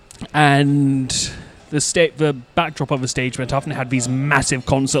 And the backdrop of the stage went off, and it had these massive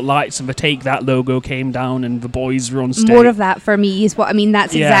concert lights, and the Take That logo came down, and the boys were on stage. More of that for me is what I mean.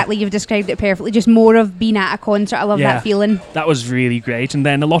 That's exactly, you've described it perfectly. Just more of being at a concert. I love that feeling. That was really great. And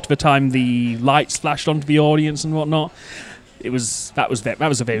then a lot of the time, the lights flashed onto the audience and whatnot. That was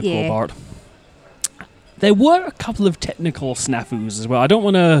a very cool part. There were a couple of technical snafus as well. I don't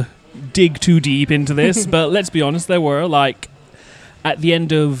want to dig too deep into this, but let's be honest, there were at the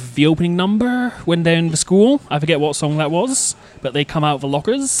end of the opening number, when they're in the school, I forget what song that was, but they come out of the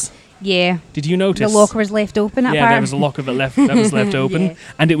lockers. Yeah. Did you notice? The locker was left open at there was a locker that was left open,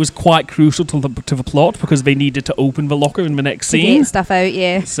 and it was quite crucial to the plot because they needed to open the locker in the next scene. To get stuff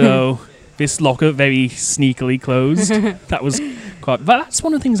out, So this locker very sneakily closed. That was quite... But that's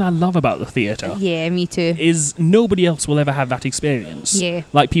one of the things I love about the theatre. Yeah, me too. Is nobody else will ever have that experience. Yeah.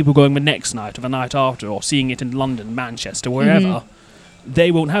 Like people going the next night or the night after, or seeing it in London, Manchester, wherever.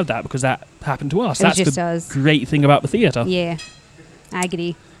 They won't have that because that happened to us. That's just the us. great thing about the theatre. Yeah, I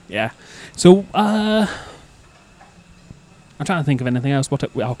agree. Yeah. So, I'm trying to think of anything else.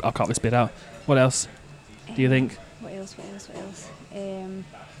 I'll cut this bit out. What else do you think? What else? The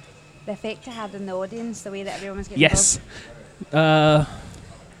effect it had in the audience, the way that everyone was getting involved.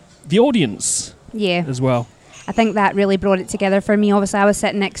 The audience. Yeah. As well. I think that really brought it together for me. Obviously, I was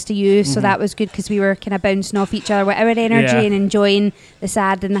sitting next to you, so that was good because we were kind of bouncing off each other with our energy and enjoying the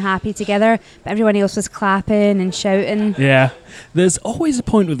sad and the happy together. But everyone else was clapping and shouting. Yeah. There's always a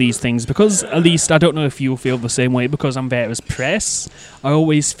point with these things because, at least, I don't know if you feel the same way, because I'm there as press, I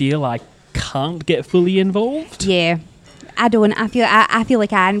always feel I can't get fully involved. Yeah. I don't. I feel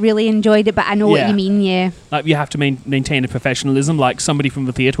like I really enjoyed it, but I know what you mean, yeah. Like, you have to maintain a professionalism. Like, somebody from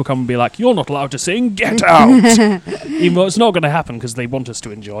the theatre will come and be like, you're not allowed to sing, get out! Even though it's not going to happen because they want us to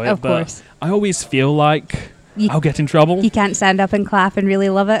enjoy it. Of course. I always feel like I'll get in trouble. You can't stand up and clap and really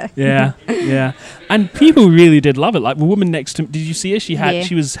love it. Yeah, yeah. And people really did love it. Like, the woman next to me, did you see her? She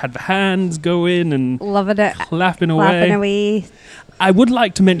had the hands going and loving it, clapping away. I would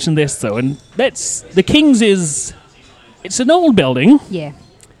like to mention this, though, and the King's is... It's an old building. Yeah.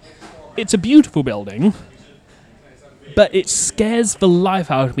 It's a beautiful building. But it scares the life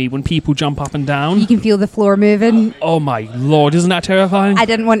out of me when people jump up and down. You can feel the floor moving. Oh my lord, isn't that terrifying? I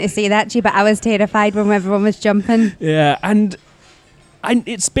didn't want to say that to you, but I was terrified when everyone was jumping. Yeah, and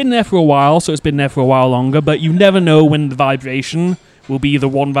it's been there for a while, so it's been there for a while longer, but you never know when the vibration will be the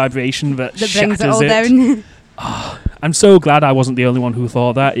one vibration that shatters brings it all down. Oh, I'm so glad I wasn't the only one who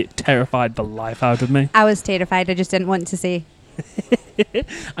thought that. It terrified the life out of me. I was terrified. I just didn't want to say.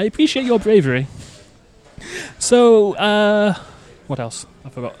 I appreciate your bravery. So, what else? I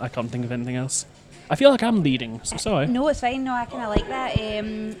forgot. I can't think of anything else. I feel like I'm leading, so sorry. No, it's fine. No, I kind of like that.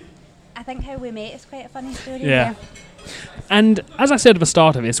 I think how we met is quite a funny story. Yeah. And as I said at the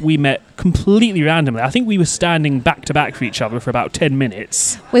start of this, we met completely randomly. I think we were standing back to back for each other for about 10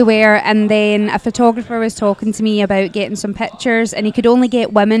 minutes. We were, and then a photographer was talking to me about getting some pictures, and he could only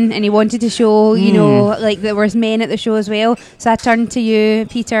get women, and he wanted to show, you know, like there was men at the show as well. So I turned to you,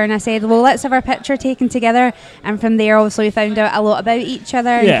 Peter, and I said, well, let's have our picture taken together. And from there, obviously, we found out a lot about each other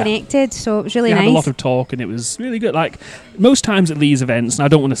and connected. So it was really nice. We had a lot of talk, and it was really good. Like, most times at these events, and I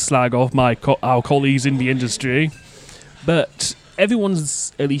don't want to slag off our colleagues in the industry, but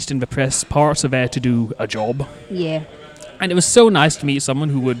everyone's, at least in the press parts, are there to do a job. Yeah. And it was so nice to meet someone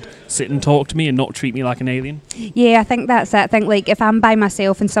who would sit and talk to me and not treat me like an alien. Yeah, I think that's it. I think, like, if I'm by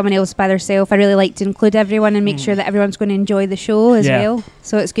myself and someone else by themselves, I really like to include everyone and make sure that everyone's going to enjoy the show as well.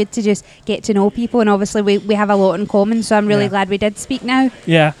 So it's good to just get to know people, and obviously we have a lot in common, so I'm really glad we did speak now.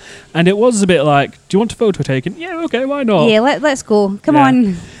 Yeah, and it was a bit like, do you want a photo taken? Yeah, okay, why not? Yeah, let's go. Come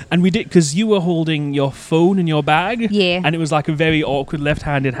on. And we did, because you were holding your phone in your bag. Yeah. And it was like a very awkward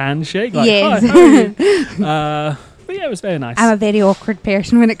left-handed handshake. Like, yes. Hi. But yeah, it was very nice. I'm a very awkward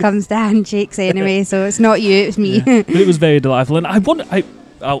person when it comes to handshakes anyway, so it's not you, it's me. Yeah. But it was very delightful. And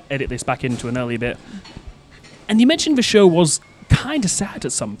I'll edit this back into an early bit. And you mentioned the show was kind of sad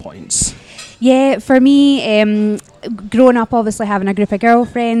at some points. Yeah, for me, growing up, obviously having a group of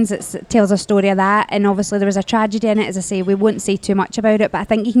girlfriends, it tells a story of that, and obviously there was a tragedy in it. As I say, we won't say too much about it, but I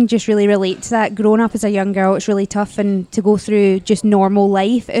think you can just really relate to that. Growing up as a young girl, it's really tough, and to go through just normal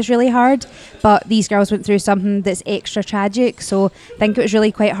life is really hard, but these girls went through something that's extra tragic, so I think it was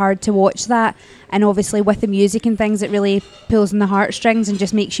really quite hard to watch that. And obviously with the music and things, it really pulls on the heartstrings and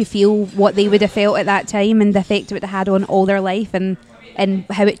just makes you feel what they would have felt at that time and the effect it had on all their life, and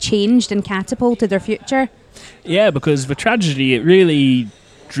how it changed and catapulted their future. Yeah, because the tragedy, it really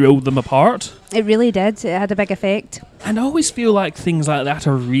drove them apart. It really did. It had a big effect. And I always feel like things like that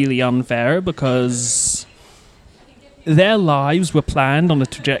are really unfair, because their lives were planned on a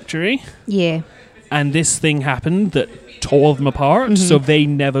trajectory. Yeah. And this thing happened that tore them apart, so they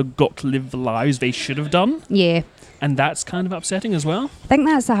never got to live the lives they should have done. Yeah. And that's kind of upsetting as well. I think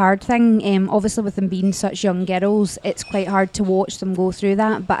that's the hard thing. Obviously, with them being such young girls, it's quite hard to watch them go through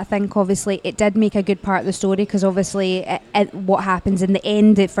that. But I think, obviously, it did make a good part of the story, because, obviously, what happens in the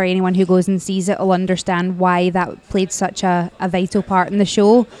end, for anyone who goes and sees it, will understand why that played such a vital part in the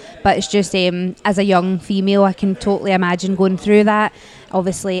show. But it's just, as a young female, I can totally imagine going through that.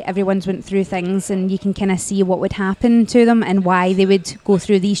 Obviously, everyone's went through things, and you can kind of see what would happen to them and why they would go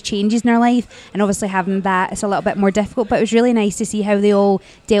through these changes in their life. And obviously, having that, it's a little bit more difficult, but it was really nice to see how they all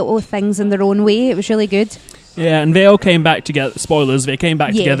dealt with things in their own way. It was really good. Yeah, and they all came back together. Spoilers, they came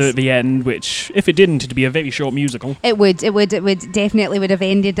back together at the end, which, if it didn't, it'd be a very short musical. It would definitely would have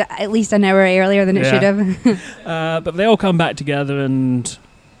ended at least an hour earlier than it should have. But they all come back together, and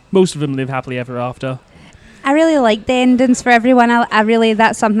most of them live happily ever after. I really liked the endings for everyone. I really,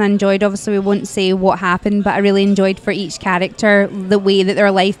 that's something I enjoyed. Obviously, we won't say what happened, but I really enjoyed for each character the way that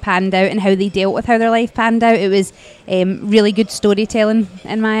their life panned out and how they dealt with how their life panned out. It was really good storytelling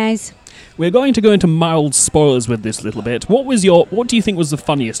in my eyes. We're going to go into mild spoilers with this little bit. What do you think was the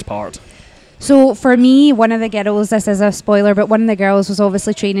funniest part? So for me, one of the girls, this is a spoiler, but one of the girls was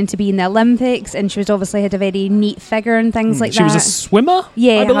obviously training to be in the Olympics, and she was obviously had a very neat figure and things like that. She was a swimmer?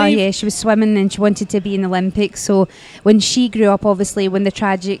 Yeah, she was swimming and she wanted to be in the Olympics. So when she grew up, obviously, when the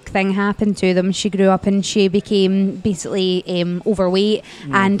tragic thing happened to them, she grew up and she became basically overweight,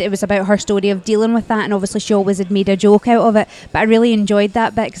 and it was about her story of dealing with that, and obviously she always had made a joke out of it. But I really enjoyed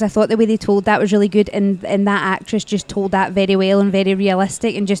that bit, because I thought the way they told that was really good, and that actress just told that very well and very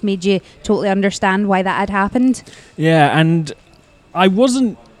realistic, and just made you totally understand why that had happened. Yeah, and I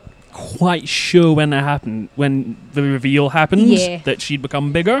wasn't quite sure when that happened, when the reveal happened, that she'd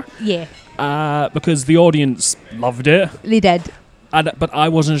become bigger. Yeah. Because the audience loved it. They did. But I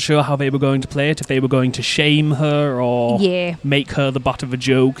wasn't sure how they were going to play it, if they were going to shame her or make her the butt of a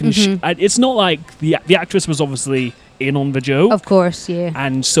joke. And it's not like the actress was obviously in on the joke. Of course, yeah.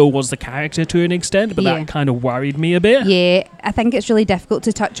 And so was the character to an extent, but that kind of worried me a bit. Yeah, I think it's really difficult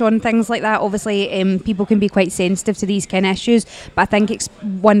to touch on things like that. Obviously, people can be quite sensitive to these kind of issues, but I think it's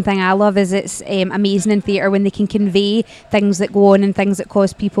one thing I love is it's amazing in theatre when they can convey things that go on and things that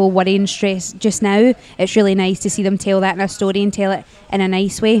cause people worry and stress just now. It's really nice to see them tell that in a story and tell it in a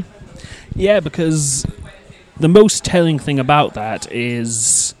nice way. Yeah, because the most telling thing about that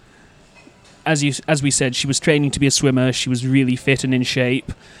is, as we said, she was training to be a swimmer. She was really fit and in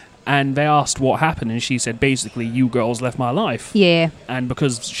shape. And they asked what happened, and she said, basically, you girls left my life. Yeah. And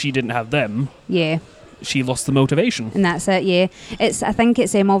because she didn't have them, she lost the motivation. And that's it, yeah. I think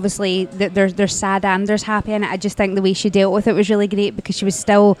it's obviously that there's sad and there's happy in it. I just think the way she dealt with it was really great because she was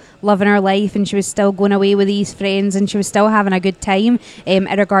still loving her life and she was still going away with these friends and she was still having a good time,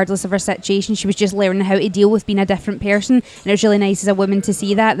 regardless of her situation. She was just learning how to deal with being a different person, and it was really nice as a woman to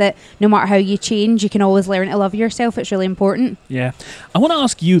see that no matter how you change, you can always learn to love yourself. It's really important. Yeah. I want to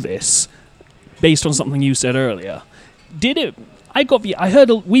ask you this, based on something you said earlier.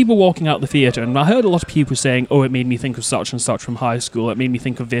 We were walking out the theatre and I heard a lot of people saying, oh, it made me think of such and such from high school. It made me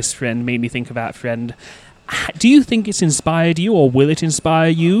think of this friend, made me think of that friend. Do you think it's inspired you, or will it inspire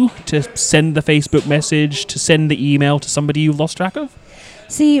you to send the Facebook message, to send the email to somebody you've lost track of?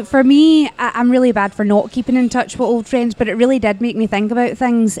 See, for me, I'm really bad for not keeping in touch with old friends, but it really did make me think about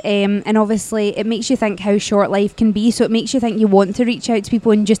things. And obviously, it makes you think how short life can be. So it makes you think you want to reach out to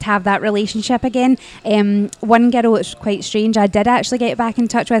people and just have that relationship again. One girl, it's quite strange, I did actually get back in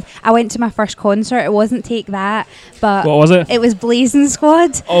touch with. I went to my first concert. It wasn't Take That, but what was it? It was Blazing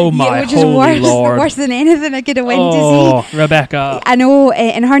Squad. Oh my which is holy Lord. worse than anything I could have went to see. Oh, Rebecca. I know,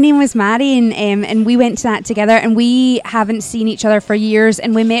 and her name was Marion, and we went to that together, and we haven't seen each other for years.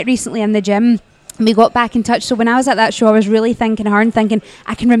 And we met recently in the gym and we got back in touch. So when I was at that show, I was really thinking her and thinking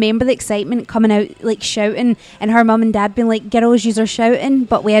I can remember the excitement coming out, like shouting, and her mum and dad being like, girls, yous are shouting,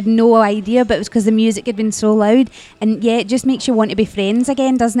 but we had no idea, but it was because the music had been so loud. And yeah, it just makes you want to be friends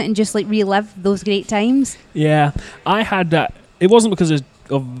again, doesn't it, and just like relive those great times. Yeah, I had that. It wasn't because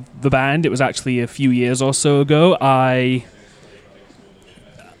of the band, it was actually a few years or so ago. I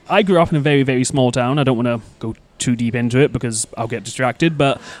grew up in a very, very small town. I don't want to go too deep into it because I'll get distracted,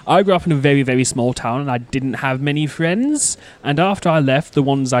 but I grew up in a very, very small town and I didn't have many friends, and after I left, the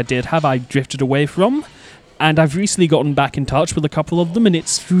ones I did have I drifted away from, and I've recently gotten back in touch with a couple of them, and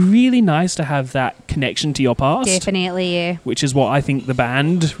it's really nice to have that connection to your past. Definitely, yeah. Which is what I think the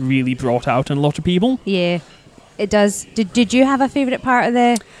band really brought out in a lot of people. Yeah, it does. Did you have a favourite part of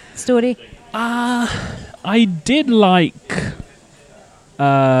the story? I did like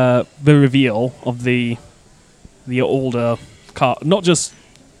the reveal of the older car, not just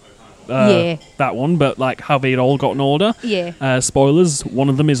that one, but like how they'd all gotten older. Yeah. Spoilers, one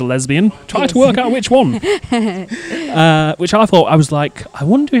of them is a lesbian. Try to work out which one. Which I thought, I was like, I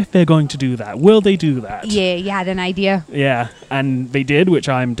wonder if they're going to do that. Will they do that? Yeah, you had an idea. Yeah, and they did, which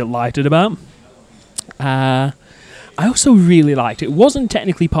I'm delighted about. I also really liked it. Wasn't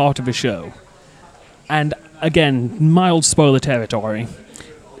technically part of the show. And again, mild spoiler territory.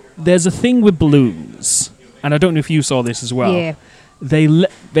 There's a thing with balloons. And I don't know if you saw this as well. Yeah. They let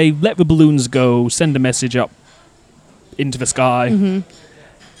the balloons go, send a message up into the sky,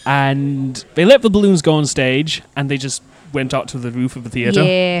 and they let the balloons go on stage, and they just went up to the roof of the theatre.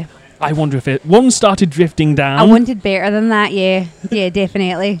 Yeah. I wonder if one started drifting down. I wanted better than that, yeah. Yeah,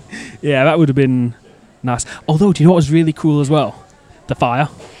 definitely. Yeah, that would have been nice. Although, do you know what was really cool as well? The fire.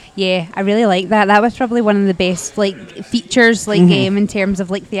 Yeah, I really like that. That was probably one of the best features in terms of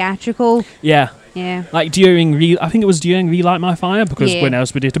theatrical. Yeah. Yeah. Like I think it was during Relight My Fire, because when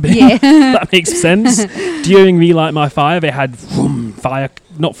else would it have been? Yeah. That makes sense. During Relight My Fire, they had what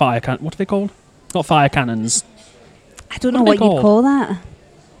are they called? Not fire cannons. I don't know what you'd call that.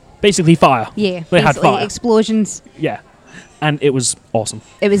 Basically fire. Yeah. They had fire. Explosions. Yeah. And it was awesome.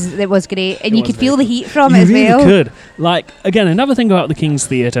 It was great. And you could feel the heat from it as well. You really could. Again, another thing about the King's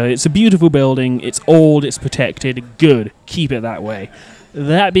Theatre, it's a beautiful building, it's old, it's protected, good. Keep it that way.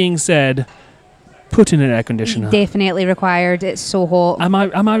 That being said, put in an air conditioner. Definitely required. It's so hot. Am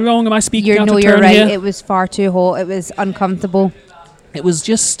I wrong? Am I speaking out of turn you're right. here? It was far too hot. It was uncomfortable. It was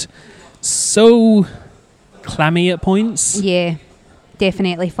just so clammy at points. Yeah.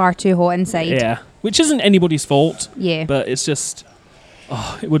 Definitely far too hot inside. Yeah. Which isn't anybody's fault. Yeah. But it's just,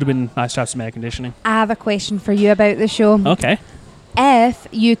 it would have been nice to have some air conditioning. I have a question for you about the show. Okay. If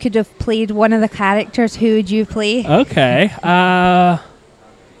you could have played one of the characters, who would you play? Okay. I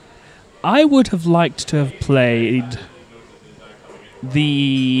would have liked to have played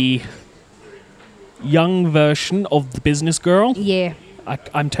the young version of the business girl. Yeah.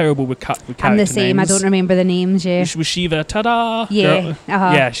 I'm terrible with character I'm the same. names. I don't remember the names, yeah. Was she the ta-da Yeah. girl?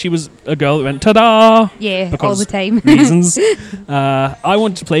 Uh-huh. Yeah, she was a girl that went ta-da. Yeah, because all the time. reasons. I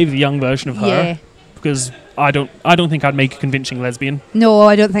want to play the young version of her. Yeah. Because I don't think I'd make a convincing lesbian. No,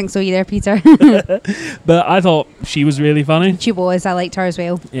 I don't think so either, Peter. But I thought she was really funny. She was. I liked her as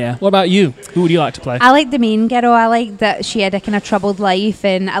well. Yeah. What about you? Who would you like to play? I liked the main girl. I liked that she had a kind of troubled life,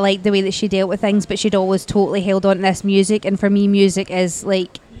 and I liked the way that she dealt with things, but she'd always totally held on to this music. And for me, music is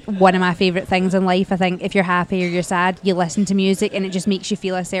one of my favourite things in life. I think if you're happy or you're sad, you listen to music and it just makes you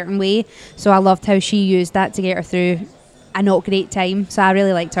feel a certain way. So I loved how she used that to get her through a not great time. So I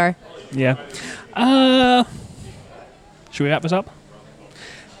really liked her. Yeah. Should we wrap this up?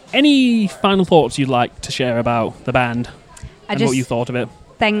 Any final thoughts you'd like to share about the band and what you thought of it?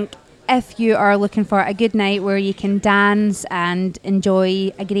 Think if you are looking for a good night where you can dance and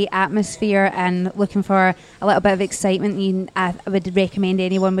enjoy a great atmosphere and looking for a little bit of excitement, I would recommend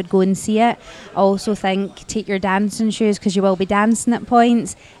anyone would go and see it. I also think take your dancing shoes, because you will be dancing at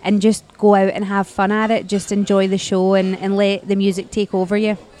points, and just go out and have fun at it. Just enjoy the show and let the music take over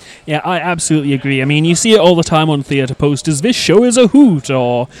you. Yeah, I absolutely agree. I mean, you see it all the time on theatre posters. This show is a hoot,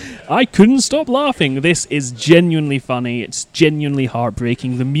 or I couldn't stop laughing. This is genuinely funny. It's genuinely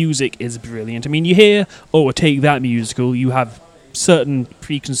heartbreaking. The music is brilliant. I mean, you hear, oh, take that musical. You have certain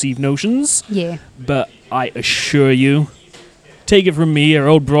preconceived notions. Yeah. But I assure you, take it from me, our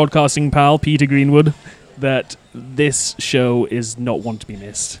old broadcasting pal, Peter Greenwood, that this show is not one to be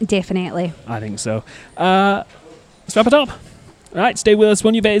missed. Definitely. I think so. Let's wrap it up. Right, stay with us,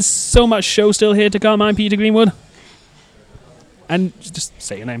 won't you? There is so much show still here to come. I'm Peter Greenwood. And just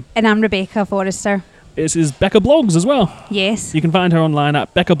say your name. And I'm Rebecca Forrester. This is Becca Blogs as well. Yes. You can find her online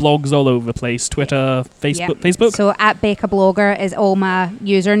at Becca Blogs all over the place. Twitter, Facebook. So at Becca Blogger is all my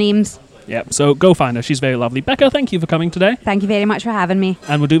usernames. Yep, so go find her. She's very lovely. Becca, thank you for coming today. Thank you very much for having me.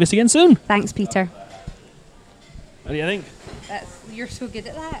 And we'll do this again soon. Thanks, Peter. What do you think? You're so good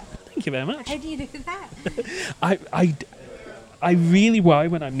at that. Thank you very much. How do you do that? I really worry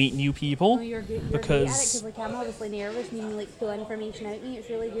when I meet new people. No, you're good. Because like, I'm obviously nervous and you like pull information out of me.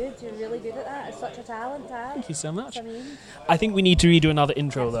 It's really good. You're really good at that. It's such a talent to have. thank you so much. I mean, I think we need to redo another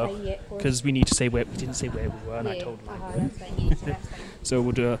intro That's though, fine, yeah, of course. because we need to say where we didn't say where we were, and I yeah, told them. that's fine. Yeah, that's fine. So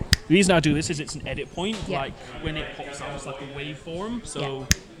we'll do. The reason I do this is it's an edit point. Yeah. Like when it pops up, it's like a waveform. So Yeah.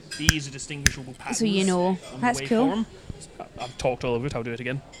 these are distinguishable patterns. So you know. on the That's cool. waveform. I've talked all over it. I'll do it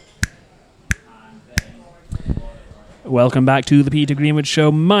again. Welcome back to the Peter Greenwood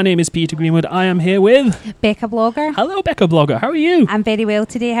Show. My name is Peter Greenwood. I am here with Becca Blogger. Hello, Becca Blogger. How are you? I'm very well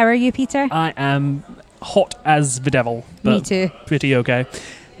today. How are you, Peter? I am hot as the devil. But Me too. Pretty okay.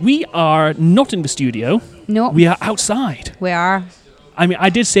 We are not in the studio. No, We are outside. we are. I mean,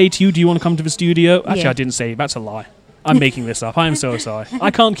 I did say to you, do you want to come to the studio? Actually, Yeah. I didn't say. That's a lie. I'm making this up. I'm so sorry. I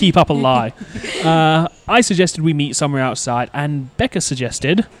can't keep up a lie. I suggested we meet somewhere outside, and Becca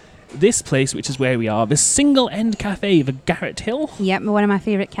suggested this place, which is where we are, the Single End Cafe, the Garrett Hill. Yep, one of my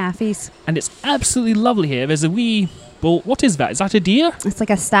favourite cafes. And it's absolutely lovely here. There's a wee bull. What is that? Is that a deer? It's like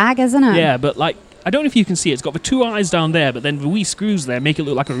a stag, isn't it? Yeah, but like, I don't know if you can see it. It's got the two eyes down there, but then the wee screws there make it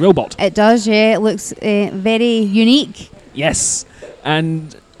look like a robot. It does, yeah. It looks very unique. Yes.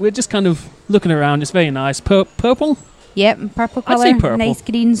 And we're just kind of looking around. It's very nice. Purple? Yep, purple I'd colour. say purple. Nice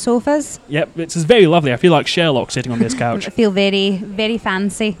green sofas. Yep, it's very lovely. I feel like Sherlock sitting on this couch. I feel very, very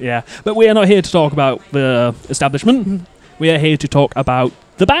fancy. Yeah, but we are not here to talk about the establishment. We are here to talk about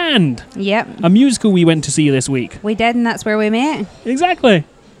the band, Yep, a musical we went to see this week. we did, and that's where we met. Exactly.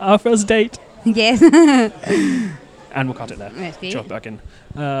 Our first date. Yes. And we'll cut it there. That's great. Chop back in.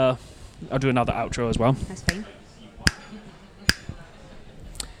 I'll do another outro as well. That's fine.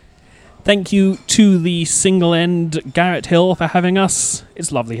 Thank you to the Single End Garrett Hill for having us.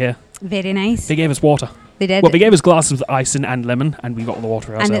 It's lovely here. Very nice. They gave us water. They did. Well, they gave us glasses with ice and lemon, and we got all the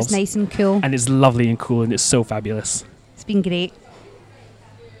water ourselves. and it's nice and cool. And it's lovely and cool, and it's so fabulous. It's been great.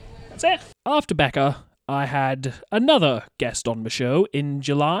 That's it. After Becca, I had another guest on the show in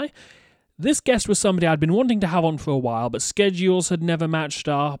July. This guest was somebody I'd been wanting to have on for a while, but schedules had never matched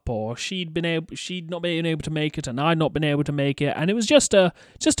up, or she'd not been able to make it, and I'd not been able to make it, and it was just a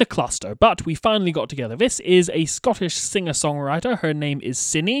cluster. But we finally got together. This is a Scottish singer-songwriter. Her name is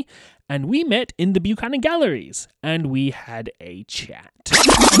Sinny, and we met in the Buchanan Galleries, and we had a chat.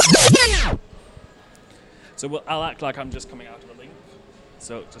 So I'll act like I'm just coming out of the link.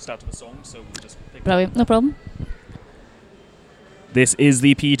 So just out of the song. So we'll just pick Brilliant, no problem. This is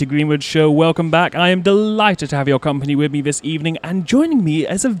the Peter Greenwood Show. Welcome back. I am delighted to have your company with me this evening, and joining me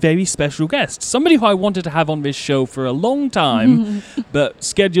as a very special guest. Somebody who I wanted to have on this show for a long time, but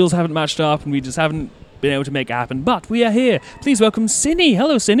schedules haven't matched up and we just haven't been able to make it happen. But we are here. Please welcome Sinny.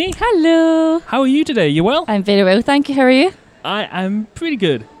 Hello, Sinny. Hello. How are you today? You well? I'm very well, thank you. How are you? I am pretty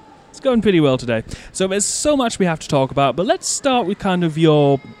good. It's going pretty well today. So there's so much we have to talk about, but let's start with kind of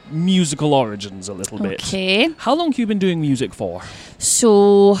your musical origins a little bit. Okay. How long have you been doing music for?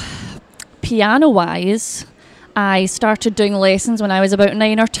 So, piano-wise, I started doing lessons when I was about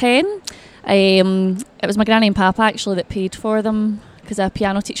 9 or 10. It was my granny and papa actually that paid for them because a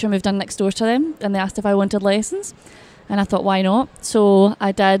piano teacher moved in next door to them and they asked if I wanted lessons. And I thought, why not? So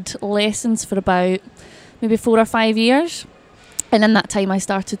I did lessons for about maybe 4 or 5 years. And in that time I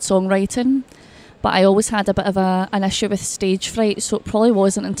started songwriting. But I always had a bit of an issue with stage fright, so it probably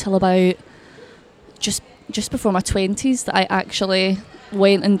wasn't until about just before my 20s that I actually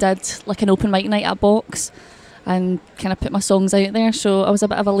went and did like an open mic night at Box and kind of put my songs out there. So I was a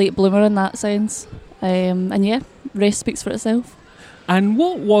bit of a late bloomer in that sense. And yeah, rest speaks for itself. And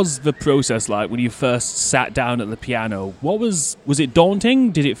what was the process like when you first sat down at the piano? Was it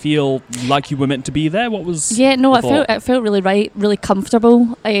daunting? Did it feel like you were meant to be there? What was it felt really right, really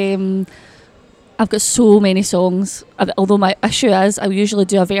comfortable. I've got so many songs. Although my issue is I usually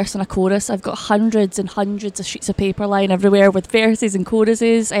do a verse and a chorus. I've got hundreds and hundreds of sheets of paper lying everywhere with verses and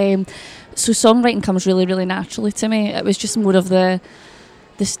choruses. So songwriting comes really, really naturally to me. It was just more of the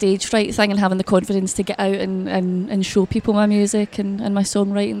stage fright thing and having the confidence to get out and show people my music and my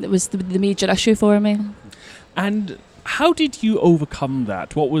songwriting that was the major issue for me. And how did you overcome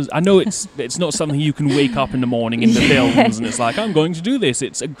that? I know it's not something you can wake up in the morning in the films and it's like, I'm going to do this.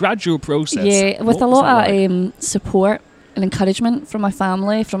 It's a gradual process. Yeah, with a lot of support and encouragement from my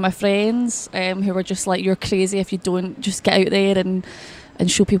family, from my friends, who were just like, you're crazy if you don't just get out there and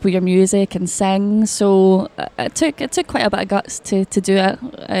show people your music and sing. So it took quite a bit of guts to do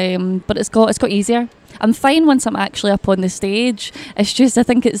it, but it's got easier. I'm fine once I'm actually up on the stage. It's just I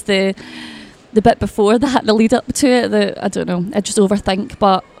think it's the bit before that, the lead up to it, that I don't know, I just overthink.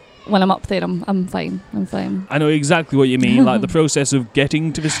 But when I'm up there, I'm fine. I know exactly what you mean. Like the process of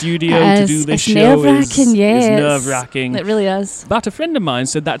getting to the studio to do this show is nerve-wracking. It really is. But a friend of mine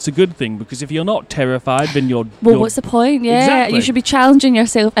said that's a good thing, because if you're not terrified, then you're... what's the point? Yeah, exactly. You should be challenging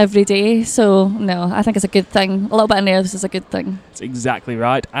yourself every day. So, no, I think it's a good thing. A little bit of nerves is a good thing. That's exactly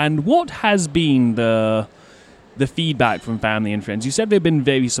right. And what has been the feedback from family and friends? You said they've been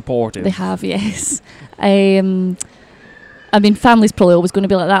very supportive. They have, yes. I mean, family's probably always going to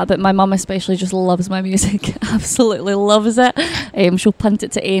be like that, but my mum especially just loves my music. Absolutely loves it. She'll punt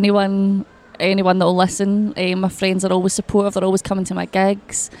it to anyone that'll listen. My friends are always supportive. They're always coming to my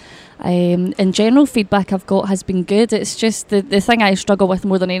gigs. In general, feedback I've got has been good. It's just the thing I struggle with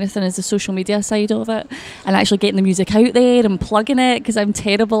more than anything is the social media side of it and actually getting the music out there and plugging it, because I'm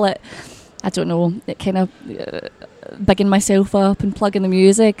terrible at, I don't know, it kind of bigging myself up and plugging the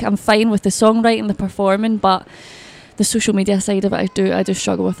music. I'm fine with the songwriting, the performing, but the social media side of it, I do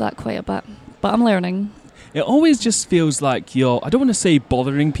struggle with that quite a bit, but I'm learning. It always just feels like you're, I don't want to say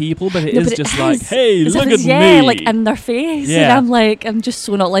bothering people, but it is just like, hey, look at me. Yeah, like in their face. Yeah. And I'm just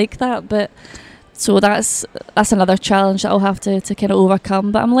so not like that. But so that's another challenge that I'll have to kind of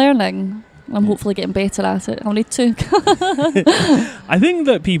overcome. But I'm learning. I'm hopefully getting better at it. I'll need to. I think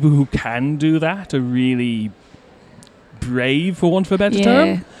that people who can do that are really brave, for want of a better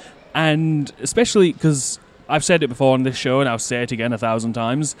term. And especially because I've said it before on this show, and I'll say it again 1,000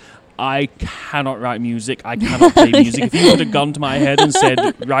 times, I cannot write music. I cannot play music. If you put a gun to my head and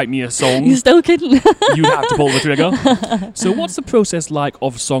said, write me a song, you still couldn't. You'd have to pull the trigger. So what's the process like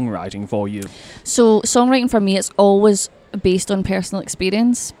of songwriting for you? So songwriting for me, it's always based on personal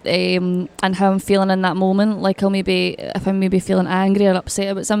experience and how I'm feeling in that moment. Like if I'm maybe feeling angry or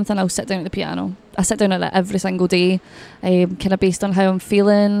upset about something, I'll sit down at the piano. I sit down at it every single day, kind of based on how I'm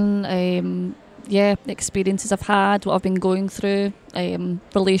feeling, experiences I've had, what I've been going through,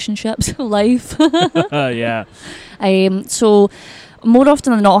 relationships, life. Yeah. So more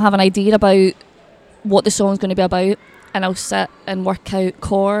often than not, I'll have an idea about what the song's going to be about, and I'll sit and work out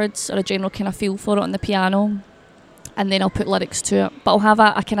chords or a general kind of feel for it on the piano, and then I'll put lyrics to it. But I'll have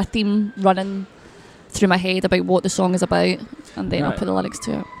a kind of theme running through my head about what the song is about, and then I'll put the lyrics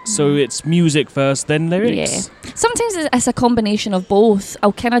to it. So it's music first, then lyrics? Yeah. Sometimes it's a combination of both.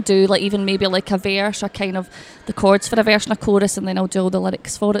 I'll kind of do even maybe like a verse or kind of the chords for a verse and a chorus, and then I'll do all the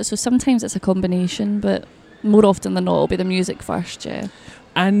lyrics for it. So sometimes it's a combination, but more often than not it'll be the music first, yeah.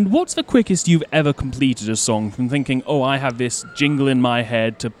 And what's the quickest you've ever completed a song, from thinking, oh, I have this jingle in my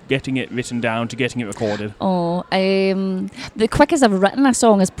head, to getting it written down, to getting it recorded? The quickest I've written a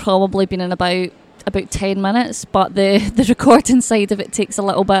song has probably been in about 10 minutes, but the recording side of it takes a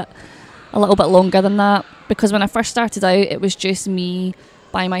little bit longer than that, because when I first started out it was just me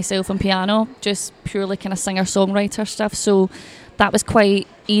by myself on piano, just purely kind of singer-songwriter stuff, so that was quite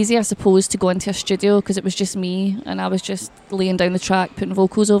easy, I suppose, to go into a studio, because it was just me and I was just laying down the track, putting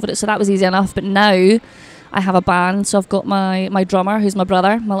vocals over it, so that was easy enough. But now I have a band, so I've got my drummer, who's my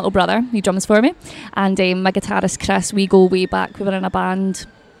little brother, he drums for me, and my guitarist Chris. We go way back, we were in a band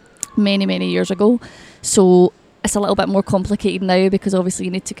many years ago, so it's a little bit more complicated now, because obviously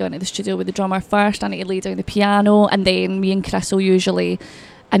you need to go into the studio with the drummer first. I need to lay down the piano, and then me and Chris will usually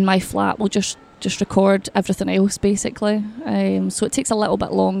in my flat we'll just record everything else basically, so it takes a little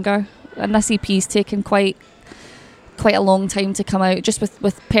bit longer, and this EP's taken quite a long time to come out, just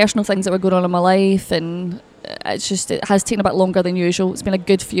with personal things that were going on in my life, and it has taken a bit longer than usual. It's been a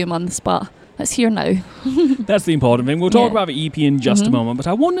good few months, but It's here now. That's the important thing. We'll talk Yeah. about the EP in just a moment, but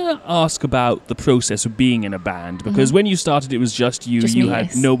I want to ask about the process of being in a band, because when you started, it was just you. Just you me, had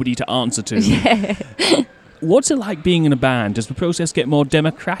yes. nobody to answer to. Yeah. What's it like being in a band? Does the process get more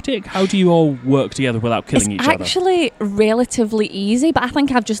democratic? How do you all work together without killing It's each other? actually relatively easy, but I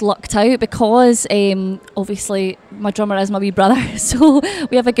think I've just lucked out because obviously my drummer is my wee brother, so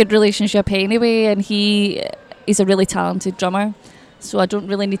we have a good relationship anyway, and he's a really talented drummer. So I don't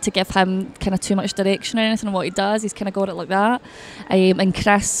really need to give him kind of too much direction or anything on what he does. He's kind of got it like that. And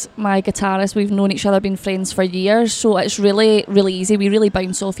Chris, my guitarist, we've known each other, been friends for years. So it's really, really easy. We really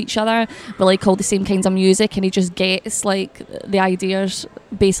bounce off each other. We like all the same kinds of music, and he just gets like the ideas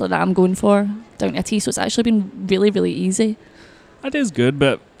basically that I'm going for down to a T. So it's actually been really, really easy. That is good,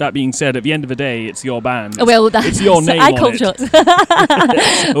 but that being said, at the end of the day, it's your band. Well, it's your name I on call it. shots.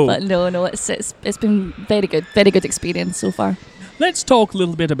 So, But no, it's been very good experience so far. let's talk a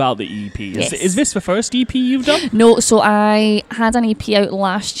little bit about the EP. Yes. Is this the first EP you've done? No, so I had an EP out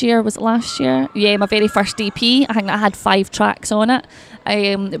last year. Was it last year? Yeah, my very first EP. I think that had 5 tracks on it.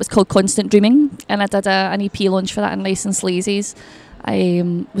 It was called Constant Dreaming, and I did an EP launch for that in Nice and Sleazy's.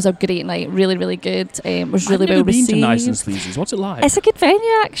 It was a great night, really, really good. It was really I've never well been received. to Nice and Sleazy's. What's it like? It's a good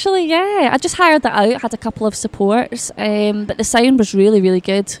venue, actually. Yeah, I just hired that out. Had a couple of supports, but the sound was really, really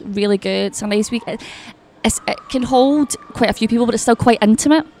good. Really good. It's a nice week. It can hold quite a few people, but it's still quite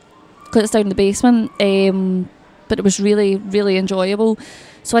intimate because it's down in the basement. But it was really, really enjoyable.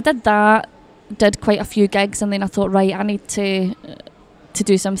 So I did that. Did quite a few gigs, and then I thought, right, I need to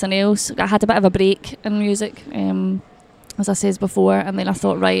do something else. I had a bit of a break in music, as I said before, and then I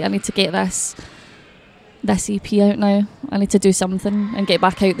thought, right, I need to get this EP out now. I need to do something and get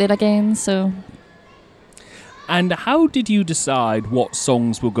back out there again. So And how did you decide what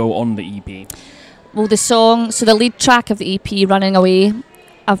songs will go on the E EP? well, the lead track of the EP, Running Away,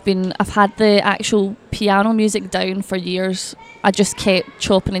 I've had the actual piano music down for years. I just kept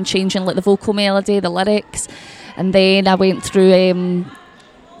chopping and changing like the vocal melody, the lyrics, and then I went through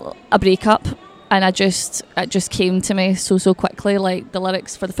a breakup, and it just came to me so quickly, like the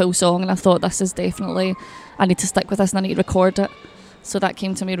lyrics for the full song, and I thought, this is definitely, I need to stick with this and I need to record it. So that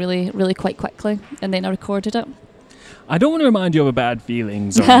came to me really, really quite quickly, and then I recorded it. I don't want to remind you of bad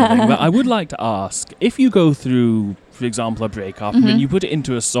feelings or anything, but I would like to ask, if you go through, for example, a breakup, and you put it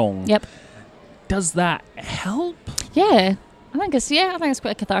into a song, Yep. does that help? Yeah, I think it's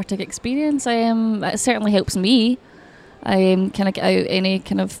quite a cathartic experience. It certainly helps me. Kind of get out any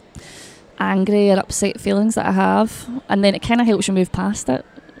kind of angry or upset feelings that I have, and then it kind of helps you move past it.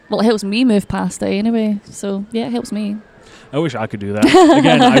 Well, it helps me move past it anyway. So yeah, it helps me. I wish I could do that.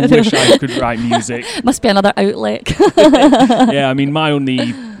 Again, I wish I could write music. Must be another outlet. Yeah, I mean, my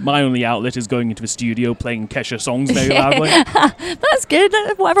only outlet is going into the studio playing Kesha songs very loudly. That's good.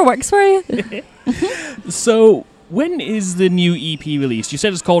 Whatever works for you. So, when is the new EP released? You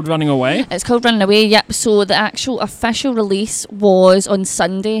said it's called Running Away? It's called Running Away, yep. So the actual official release was on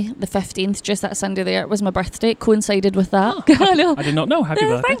Sunday, the 15th, just that Sunday there. It was my birthday. It coincided with that. I know. I did not know. Happy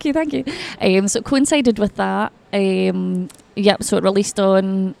birthday. Thank you. So it coincided with that. Yep, so it released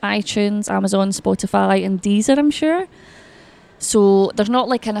on iTunes, Amazon, Spotify and Deezer, I'm sure. So there's not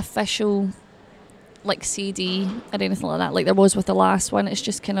like an official like CD or anything like that like there was with the last one. It's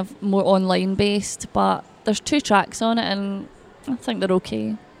just kind of more online based, but there's 2 tracks on it and I think they're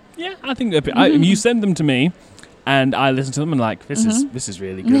okay. Yeah, I think you send them to me and I listen to them and like, this is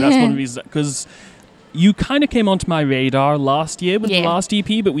really good. That's one of the reasons, because you kind of came onto my radar last year with the last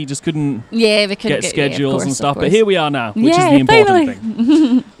EP, but we just couldn't get schedules and stuff. But here we are now, which is the important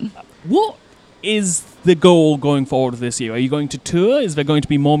thing. What is the goal going forward this year? Are you going to tour? Is there going to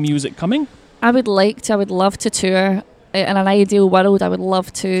be more music coming? I would love to tour. In an ideal world, I would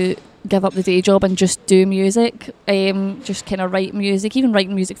love to give up the day job and just do music, just kind of write music, even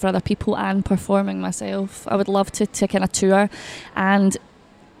writing music for other people and performing myself. I would love to kind of tour and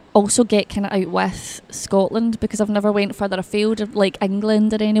also get kind of out with Scotland, because I've never went further afield, like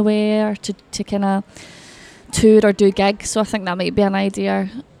England or anywhere, to kind of tour or do gigs. So I think that might be an idea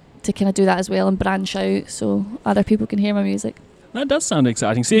to kind of do that as well and branch out so other people can hear my music. That does sound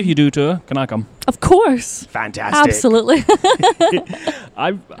exciting. See, if you do tour, can I come? Of course. Fantastic. Absolutely.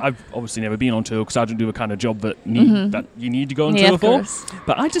 I've obviously never been on tour because I don't do the kind of job that you need to go on tour for. Course.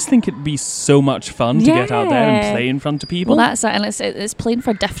 But I just think it'd be so much fun to get out there and play in front of people. Well, that's it, and it's playing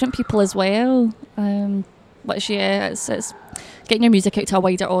for different people as well. Which it's getting your music out to a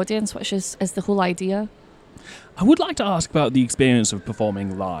wider audience, which is the whole idea. I would like to ask about the experience of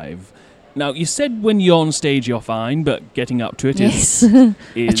performing live. Now, you said when you're on stage you're fine, but getting up to it is a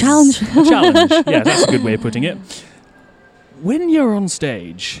challenge. A challenge. Yeah, that's a good way of putting it. When you're on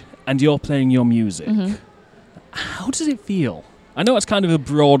stage and you're playing your music. How does it feel? I know it's kind of a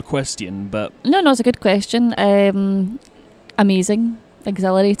broad question, but... No, it's a good question. Amazing,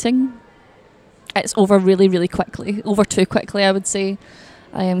 exhilarating. It's over really, really quickly. Over too quickly, I would say.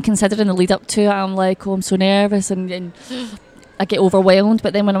 Considering the lead up to it, I'm like, I'm so nervous and I get overwhelmed.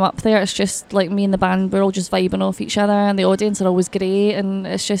 But then when I'm up there, it's just like me and the band, we're all just vibing off each other, and the audience are always great, and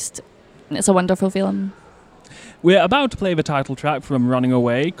it's a wonderful feeling. We're about to play the title track from Running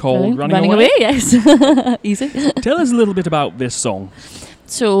Away, called Running Away, yes. Easy. Tell us a little bit about this song.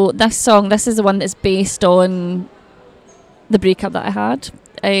 So this is the one that's based on the breakup that I had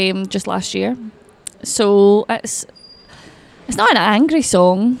just last year. So it's not an angry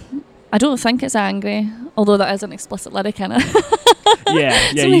song. I don't think it's angry, although that is an explicit lyric in it. Yeah.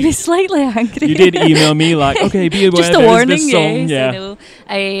 So maybe slightly angry. You did email me like, okay, be aware just a there warning, is this song. yes,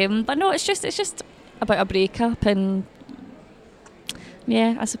 I know. But no, it's just about a breakup, and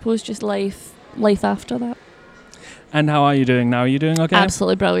yeah, I suppose just life after that. And how are you doing now? Are you doing okay?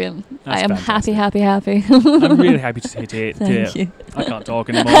 Absolutely brilliant. That's I am fantastic. happy. I'm really happy to hear it. Thank you. I can't talk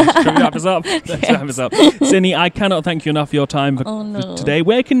anymore. Should we wrap this up? Let's wrap this up. Sinny, I cannot thank you enough for your time for today.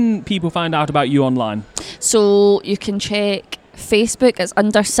 Where can people find out about you online? So you can check Facebook. It's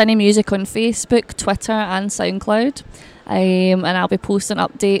under Sinny Music on Facebook, Twitter and SoundCloud. And I'll be posting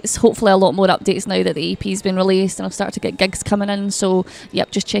updates, hopefully a lot more updates now that the EP's been released and I've started to get gigs coming in. So,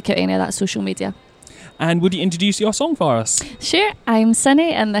 just check out any of that social media. And would you introduce your song for us? Sure, I'm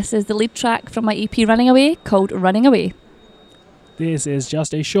Sinny, and this is the lead track from my EP Running Away, called Running Away. This is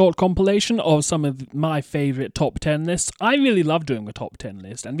just a short compilation of some of my favourite top 10 lists. I really love doing a top 10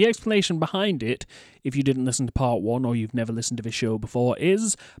 list, and the explanation behind it, if you didn't listen to part 1 or you've never listened to this show before,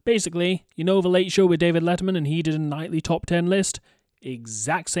 is basically, you know The Late Show with David Letterman and he did a nightly top 10 list?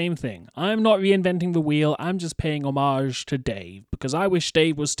 Exact same thing. I'm not reinventing the wheel, I'm just paying homage to Dave, because I wish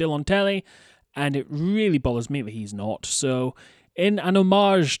Dave was still on telly, and it really bothers me that he's not. So, in an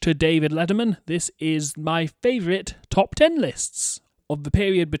homage to David Letterman, this is my favourite top 10 lists of the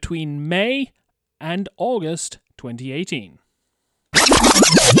period between May and August 2018.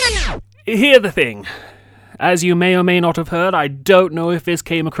 Here's the thing. As you may or may not have heard, I don't know if this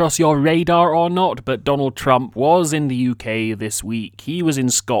came across your radar or not, but Donald Trump was in the UK this week. He was in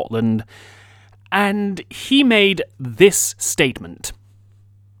Scotland, and he made this statement.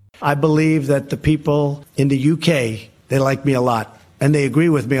 I believe that the people in the UK, they like me a lot, and they agree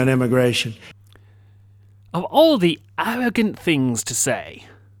with me on immigration. Of all the arrogant things to say,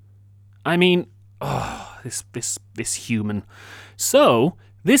 I mean, this human. So,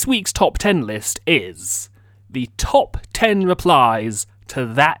 this week's top 10 list is the top 10 replies to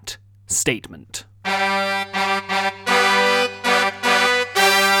that statement.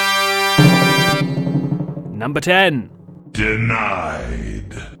 Number 10.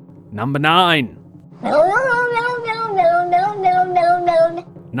 Denied. Number 9.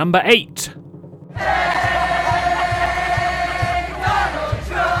 Number 8.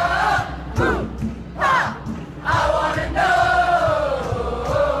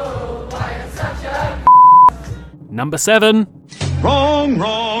 Number 7. Wrong,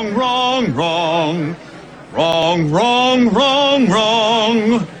 wrong, wrong, wrong. Wrong, wrong, wrong,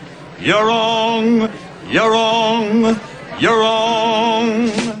 wrong. You're wrong, you're wrong, you're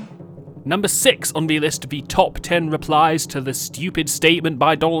wrong. Number 6 on the list of the top 10 replies to the stupid statement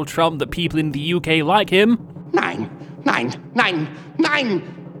by Donald Trump that people in the UK like him. 9.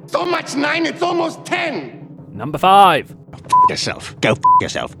 So much 9, it's almost 10. Number 5. Yourself. Go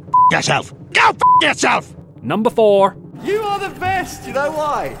yourself. Yourself. Go yourself. Number 4. You are the best, you know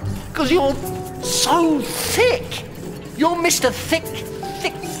why? Because you're so thick. You're Mr.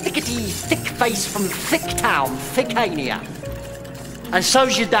 Thickety, thick face from Thick Town, Thickania. And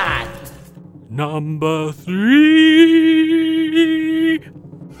so's your dad. Number 3.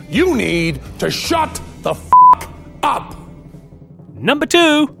 You need to shut the up. Number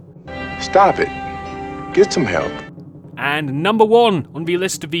 2. Stop it. Get some help. And number 1 on the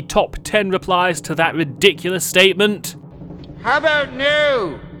list of the top 10 replies to that ridiculous statement. How about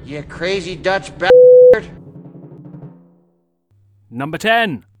no, you crazy Dutch bastard? Number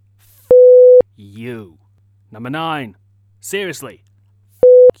 10. You. Number 9. Seriously.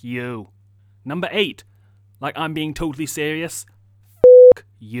 You. Number 8. Like I'm being totally serious.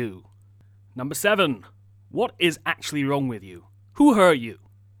 You. Number 7. What is actually wrong with you? Who hurt you?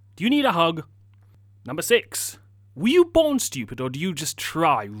 Do you need a hug? Number 6. Were you born stupid or do you just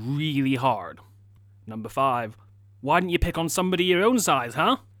try really hard? Number 5. Why didn't you pick on somebody your own size,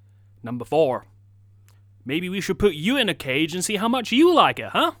 huh? Number 4. Maybe we should put you in a cage and see how much you like it,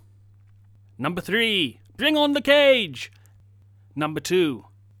 huh? Number 3. Bring on the cage. Number 2.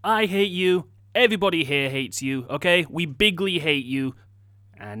 I hate you. Everybody here hates you, okay? We bigly hate you.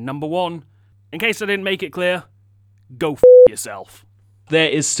 And number one, in case I didn't make it clear, go yourself. There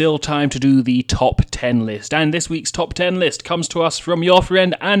is still time to do the top 10 list, and this week's top 10 list comes to us from your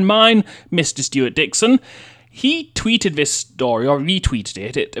friend and mine, Mr. Stuart Dixon. He tweeted this story, or retweeted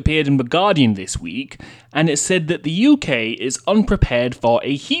it. It appeared in The Guardian this week, and it said that the UK is unprepared for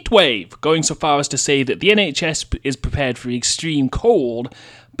a heat wave, going so far as to say that the NHS is prepared for extreme cold,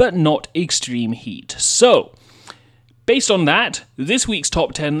 but not extreme heat. So, based on that, this week's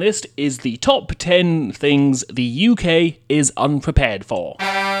top 10 list is the top 10 things the UK is unprepared for.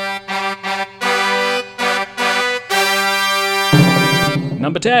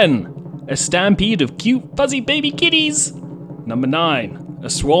 Number 10, a stampede of cute fuzzy baby kitties. Number 9, a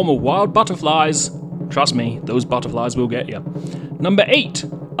swarm of wild butterflies. Trust me, those butterflies will get you. Number 8,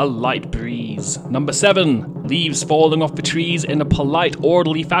 a light breeze. Number 7, leaves falling off the trees in a polite,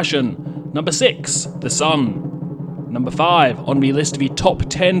 orderly fashion. Number 6, the sun. Number 5, on the list of the top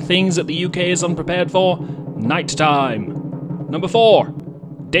 10 things that the UK is unprepared for, nighttime. Number 4,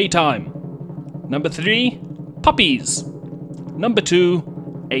 daytime. Number 3, puppies. Number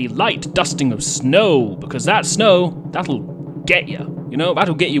 2, a light dusting of snow, because that snow, that'll get you. You know,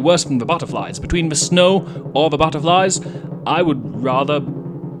 that'll get you worse than the butterflies. Between the snow or the butterflies, I would rather...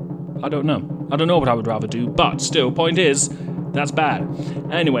 I don't know what I would rather do, but still, point is, that's bad.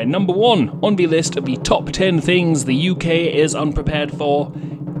 Anyway, number 1 on the list of the top 10 things the UK is unprepared for,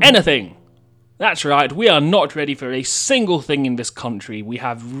 anything. That's right, we are not ready for a single thing in this country. We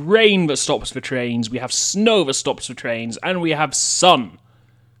have rain that stops for trains, we have snow that stops for trains, and we have sun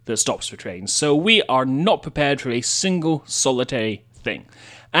that stops for trains. So we are not prepared for a single solitary thing.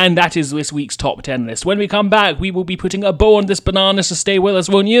 And that is this week's top 10 list. When we come back, we will be putting a bow on this banana, so stay with us,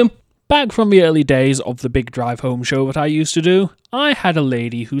 won't you? Back from the early days of the big drive home show that I used to do, I had a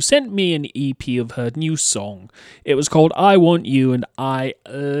lady who sent me an EP of her new song. It was called I Want You, and I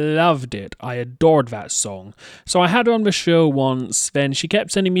loved it. I adored that song. So I had her on the show once, then she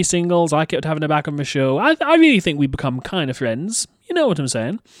kept sending me singles, I kept having her back on the show. I really think we become kind of friends. You know what I'm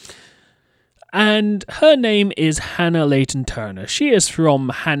saying? And her name is Hannah Leighton Turner. She is from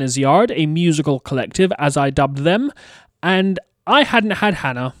Hannah's Yard, a musical collective, as I dubbed them, and I hadn't had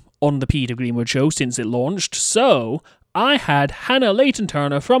Hannah on the Peter Greenwood Show since it launched, so I had Hannah Leighton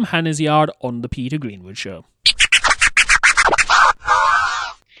Turner from Hannah's Yard on the Peter Greenwood Show.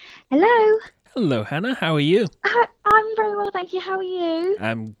 Hello. Hello, Hannah. How are you? I'm very well, thank you. How are you?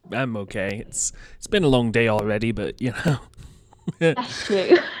 I'm okay. It's been a long day already, but you know. That's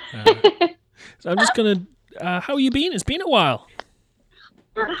true. So I'm just gonna. How have you been? It's been a while.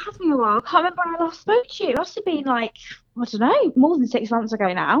 It has been a while. I can't remember when I last spoke to you. It must have been like, I don't know, more than 6 months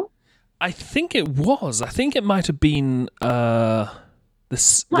ago now. I think it was. I think it might have been Might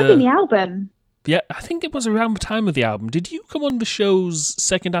have been the album. Yeah, I think it was around the time of the album. Did you come on the show's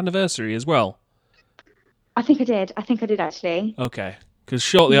second anniversary as well? I think I did. Actually. Okay, because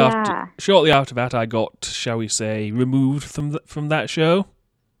shortly after that, I got, shall we say, removed from that show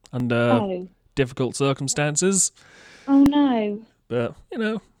under difficult circumstances. Oh no. But you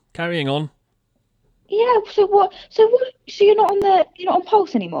know, carrying on. Yeah. So what? So you're not on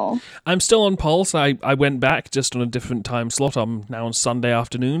Pulse anymore? I'm still on Pulse. I went back just on a different time slot. I'm now on Sunday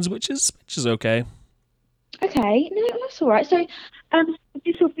afternoons, which is okay. Okay. No, that's all right. So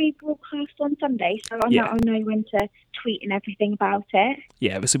this will be broadcast on Sunday, so I know when to tweet and everything about it.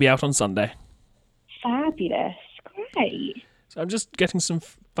 Yeah, this will be out on Sunday. Fabulous. Great. So I'm just getting some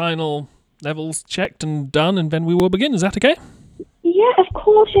final levels checked and done, and then we will begin. Is that okay? Yeah, of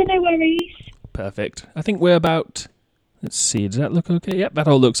course. Yeah, no worries. Perfect. I think we're about... Let's see, does that look okay? Yep, that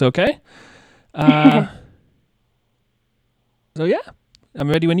all looks okay. So yeah, I'm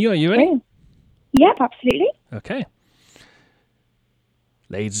ready when you are. Are you ready? Oh. Yep, absolutely. Okay.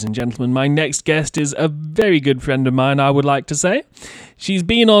 Ladies and gentlemen, my next guest is a very good friend of mine, I would like to say. She's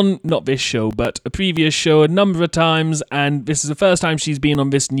been on, not this show, but a previous show a number of times, and this is the first time she's been on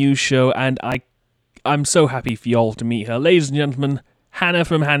this new show, and I'm so happy for y'all to meet her. Ladies and gentlemen, Hannah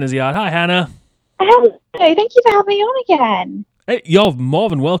from Hannah's Yard. Hi, Hannah. Hello, thank you for having me on again. Hey, you're more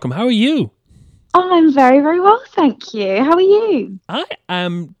than welcome. How are you? I'm very, very well, thank you. How are you? I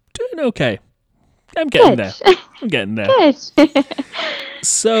am doing okay. I'm getting there. I'm getting there. Good.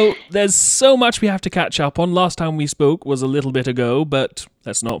 So, there's so much we have to catch up on. Last time we spoke was a little bit ago, but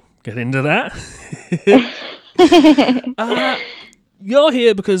let's not get into that. You're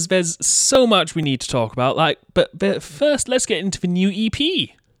here because there's so much we need to talk about. But first, let's get into the new EP.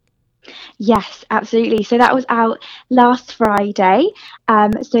 Yes, absolutely. So that was out last Friday.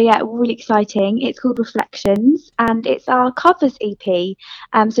 So yeah, really exciting. It's called Reflections, and it's our covers EP.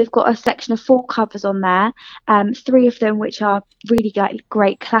 So we've got a section of 4 covers on there. 3 of them which are really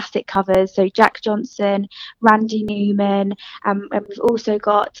great classic covers. So Jack Johnson, Randy Newman, and we've also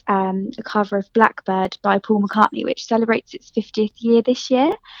got a cover of Blackbird by Paul McCartney, which celebrates its 50th year this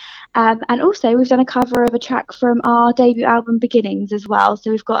year. And also, we've done a cover of a track from our debut album, Beginnings, as well. So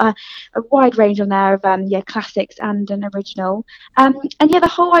we've got a wide range on there of classics and an original. And yeah, the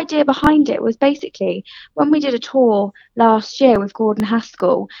whole idea behind it was basically when we did a tour last year with Gordon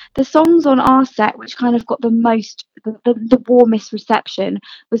Haskell, the songs on our set which kind of got the warmest reception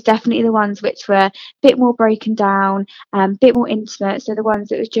was definitely the ones which were a bit more broken down, bit more intimate. So the ones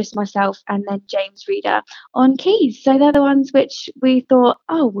that was just myself and then James Reader on keys. So they're the ones which we thought,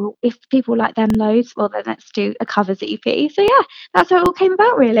 oh, well, if people like them loads, well, then let's do a covers EP. So yeah, that's how it all came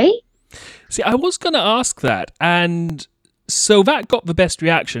about, really. See, I was going to ask that, and so that got the best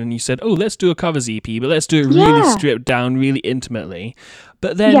reaction, and you said, oh, let's do a covers EP, but let's do it really stripped down, really intimately.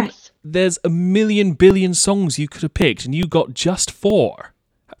 But then there's a million billion songs you could have picked, and you got just 4.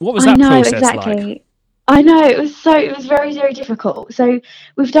 What was that process like? I know, it was very, very difficult. So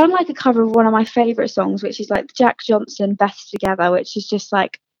we've done like a cover of one of my favourite songs, which is like the Jack Johnson Best Together, which is just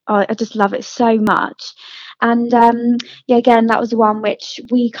like, oh, I just love it so much. And again, that was the one which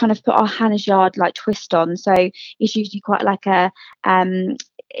we kind of put our Hannah's Yard like twist on. So it's usually quite like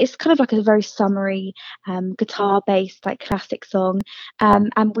it's kind of like a very summery guitar based like classic song.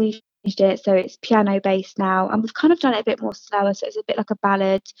 And we changed it so it's piano based now, and we've kind of done it a bit more slower, so it's a bit like a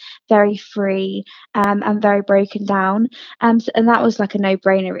ballad, very free, and very broken down. And that was like a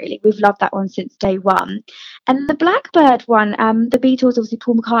no-brainer, really. We've loved that one since day one. And the Blackbird one, the Beatles, obviously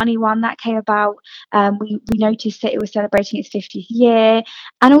Paul McCartney one, that came about. We noticed that it was celebrating its 50th year,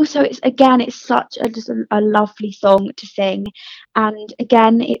 and also it's such a lovely song to sing. And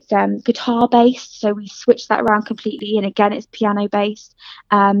again, it's guitar based, so we switched that around completely, and again it's piano based.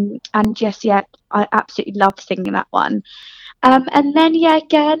 And just I absolutely love singing that one. And then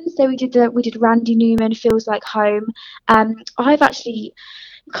again, so we did Randy Newman, Feels Like Home. I've actually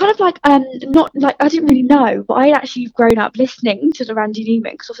kind of like not like, I didn't really know, but I actually grown up listening to the Randy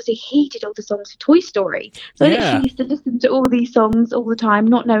Newman, because obviously he did all the songs for Toy Story. So I literally used to listen to all these songs all the time,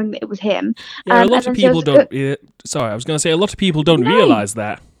 not knowing that it was him. Yeah, a lot of people don't. Sorry, I was going to say a lot of people don't realise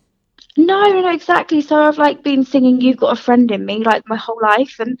that. No, exactly. So I've like been singing "You've Got a Friend in Me" like my whole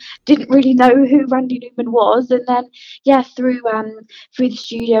life, and didn't really know who Randy Newman was. And then through the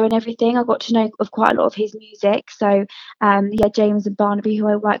studio and everything, I got to know of quite a lot of his music. So James and Barnaby, who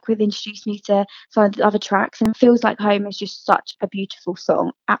I work with, introduced me to some of the other tracks. And "Feels Like Home" is just such a beautiful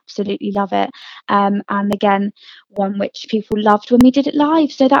song. Absolutely love it. And again, one which people loved when we did it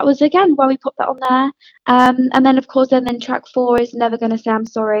live. So that was again why we put that on there. And then of course, then track 4 is "Never Gonna Say I'm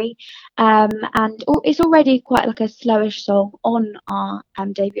Sorry." And it's already quite like a slowish song on our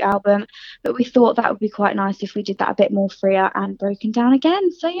debut album, but we thought that would be quite nice if we did that a bit more freer and broken down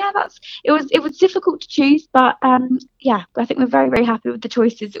again. So it was difficult to choose, but I think we're very, very happy with the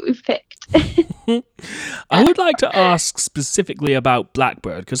choices that we've picked. I would like to ask specifically about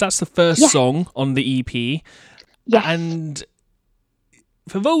Blackbird, because that's the first song on the EP. Yes. And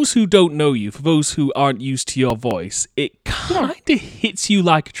for those who don't know you, for those who aren't used to your voice, it kind of hits you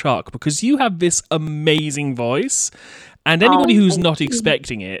like a truck, because you have this amazing voice, and anybody who's not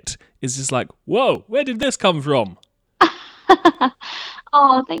expecting it is just like, whoa, where did this come from?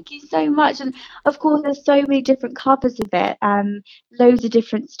 Oh, thank you so much. And of course, there's so many different covers of it, loads of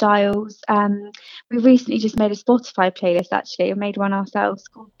different styles. We recently just made a Spotify playlist, actually. We made one ourselves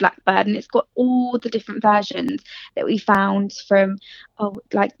called Blackbird, and it's got all the different versions that we found from,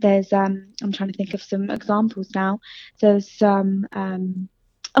 there's, I'm trying to think of some examples now. There's some,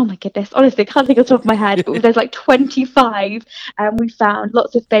 oh my goodness, honestly, I can't think off the top of my head, but there's like 25. We found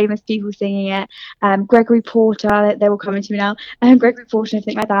lots of famous people singing it. Gregory Porter, they're all coming to me now. Gregory Porter, and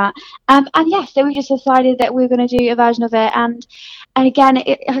everything like that. So we just decided that we were going to do a version of it. And again,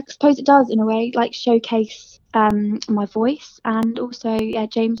 I suppose it does, in a way, like showcase my voice, and also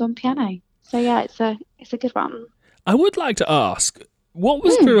James on piano. So it's a good one. I would like to ask, what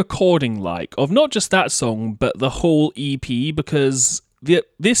was the recording like of not just that song, but the whole EP? Because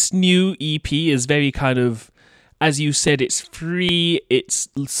this new EP is very kind of, as you said, it's free, it's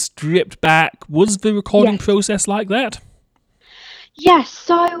stripped back. Was the recording process like that? Yes,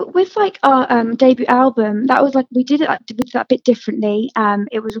 so with like our debut album, that was like we did that a bit differently.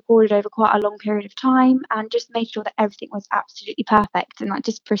 It was recorded over quite a long period of time, and just made sure that everything was absolutely perfect and like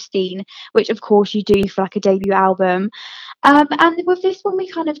just pristine, which of course you do for like a debut album. And with this one, we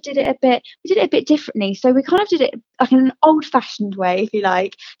kind of did it a bit differently. So we kind of did it like in an old-fashioned way, if you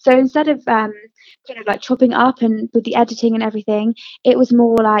like. So instead of kind of like chopping up and with the editing and everything, it was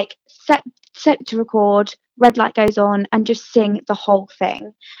more like set to record, red light goes on, and just sing the whole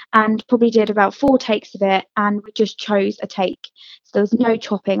thing. And probably did about 4 takes of it, and we just chose a take. So there was no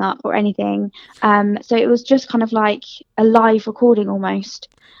chopping up or anything. So it was just kind of like a live recording almost.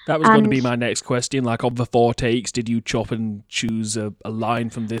 That was going to be my next question. Like, of the 4 takes, did you chop and choose a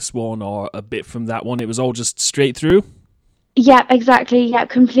line from this one or a bit from that one? It was all just straight through? Yeah, exactly. Yeah,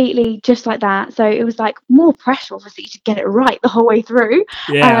 completely just like that. So it was like more pressure, obviously, to get it right the whole way through.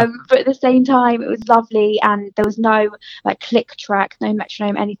 Yeah. But at the same time, it was lovely, and there was no like click track, no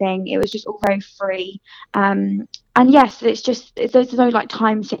metronome, anything. It was just all very free. And yes, there's no like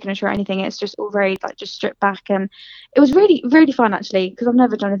time signature or anything. It's just all very like just stripped back, and it was really really fun actually, because I've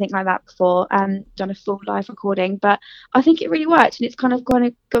never done anything like that before. Done a full live recording, but I think it really worked, and it's kind of got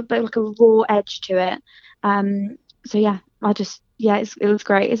a bit like a raw edge to it. So yeah, it was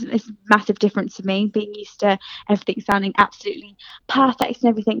great. It's a massive difference to me, being used to everything sounding absolutely perfect and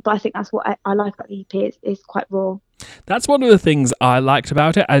everything. But I think that's what I like about the EP. It's quite raw. That's one of the things I liked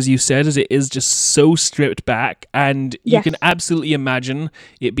about it, as you said, is it is just so stripped back, and you can absolutely imagine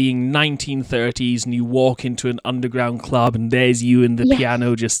it being 1930s, and you walk into an underground club, and there's you and the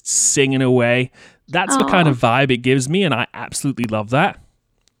piano just singing away. That's the kind of vibe it gives me, and I absolutely love that.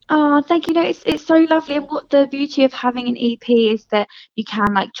 Oh, thank you. No, it's so lovely. And what the beauty of having an EP is that you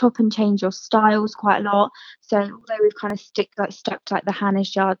can like chop and change your styles quite a lot. So although we've kind of stuck to like the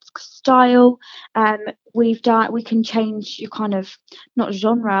Hannah's Yard style, we can change your kind of not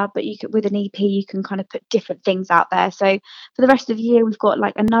genre, but you could with an EP you can kind of put different things out there. So for the rest of the year we've got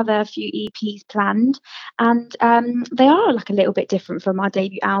like another few EPs planned, and they are like a little bit different from our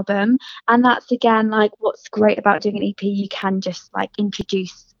debut album. And that's again like what's great about doing an EP. You can just like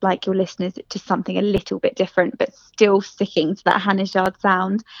introduce like your listeners to something a little bit different, but still sticking to that Hannah's Yard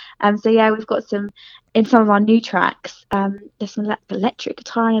sound. So yeah, we've got in some of our new tracks, there's some electric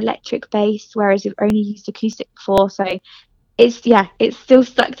guitar and electric bass, whereas we've only used acoustic before. So it's still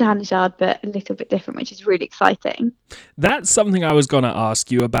stuck to Hannah's Yard, but a little bit different, which is really exciting. That's something I was going to ask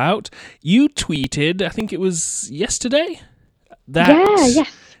you about. You tweeted, I think it was yesterday, that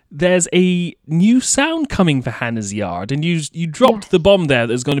there's a new sound coming for Hannah's Yard, and you dropped the bomb there.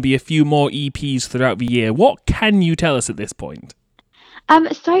 There's going to be a few more EPs throughout the year. What can you tell us at this point?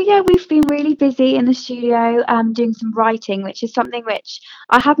 So yeah, we've been really busy in the studio doing some writing, which is something which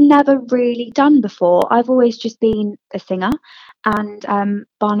I have never really done before. I've always just been a singer, and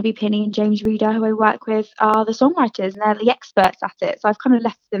Barnaby Pinney and James Reader, who I work with, are the songwriters, and they're the experts at it. So I've kind of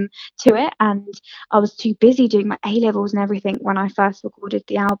left them to it, and I was too busy doing my A-levels and everything when I first recorded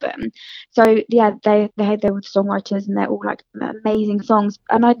the album. So yeah, they were the songwriters, and they're all like amazing songs,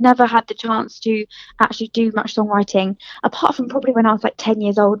 and I'd never had the chance to actually do much songwriting, apart from probably when I was like 10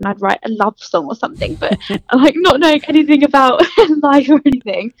 years old and I'd write a love song or something, but like not knowing anything about life or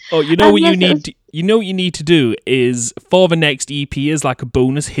anything. Oh, you know what you need you know what you need to do is, for the next EP, as like a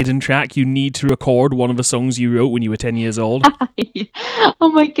bonus hidden track, you need to record one of the songs you wrote when you were 10 years old. Oh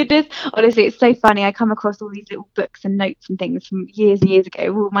my goodness. Honestly, it's so funny. I come across all these little books and notes and things from years and years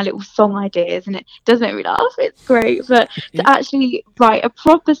ago, all my little song ideas, and it does make me laugh. It's great. But to actually write a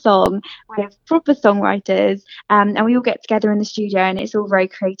proper song with proper songwriters, and we all get together in the studio, and it's all very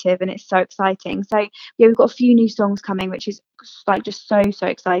creative, and it's so exciting. So yeah, we've got a few new songs coming, which is like just so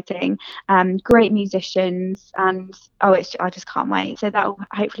exciting. Great musicians, and I just can't wait. So that will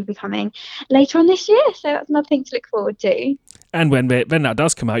hopefully be coming later on this year. So that's another thing to look forward to. And when that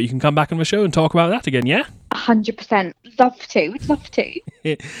does come out, you can come back on the show and talk about that again, yeah? 100%. We'd love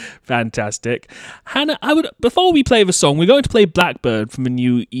to. Fantastic. Hannah, before we play the song, we're going to play Blackbird from the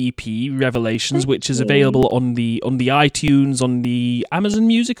new EP, Revelations, which is available on the iTunes, on the Amazon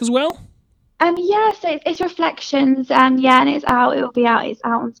Music as well. Yeah, so it's Reflections, and it's out. It will be out. It's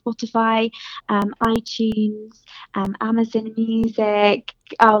out on Spotify, iTunes, Amazon Music,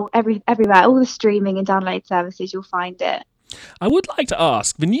 everywhere. All the streaming and download services, you'll find it. I would like to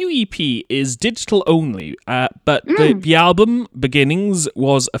ask, the new EP is digital only, but the album Beginnings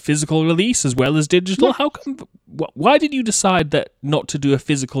was a physical release as well as digital. Yes. How come? Why did you decide that not to do a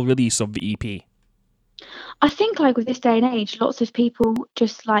physical release of the EP? I think like with this day and age, lots of people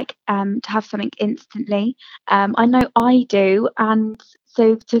just like to have something instantly. I know I do, and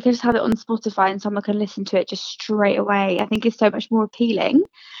so to just have it on Spotify and someone can listen to it just straight away, I think is so much more appealing.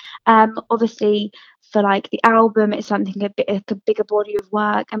 Obviously for like the album, it's something like a bigger body of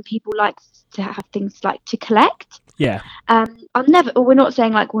work, and people like to have things like to collect. Yeah. We're not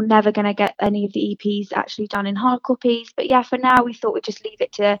saying like we're never going to get any of the EPs actually done in hard copies, but yeah, for now we thought we'd just leave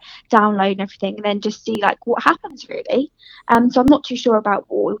it to download and everything, and then just see like what happens really. So I'm not too sure about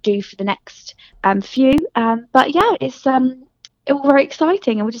what we'll do for the next few, but yeah, it's all very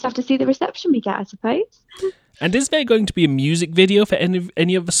exciting, and we'll just have to see the reception we get, I suppose. And is there going to be a music video for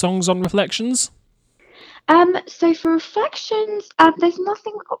any of the songs on Reflections? So for Reflections, there's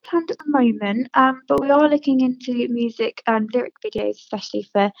nothing we've got planned at the moment, but we are looking into music and lyric videos, especially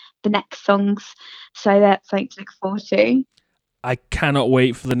for the next songs. So that's something to look forward to. I cannot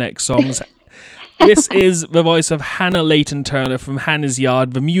wait for the next songs. This is the voice of Hannah Leighton Turner from Hannah's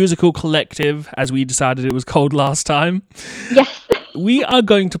Yard, the musical collective, as we decided it was called last time. Yes. We are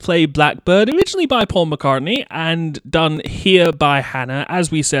going to play Blackbird, originally by Paul McCartney and done here by Hannah.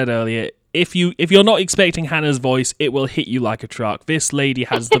 As we said earlier, if you're not expecting Hannah's voice, it will hit you like a truck. This lady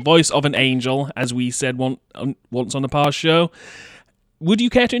has the voice of an angel, as we said once on the past show. Would you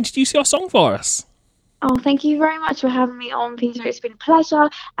care to introduce your song for us? Oh, thank you very much for having me on, Peter. It's been a pleasure.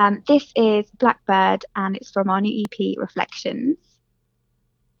 This is Blackbird, and it's from our new EP, Reflections.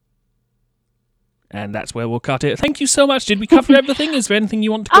 And that's where we'll cut it. Thank you so much. Did we cover everything? Is there anything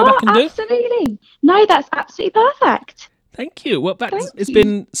you want to go back and do? Absolutely. No, that's absolutely perfect. Thank you. Well, it's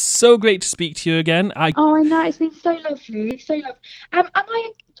been so great to speak to you again. Oh, I know. It's been so lovely. So lovely. Am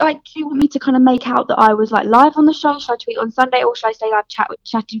I, like, do you want me to kind of make out that I was, like, live on the show? Should I tweet on Sunday, or should I say I've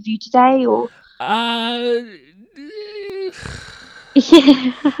chatted with you today, or...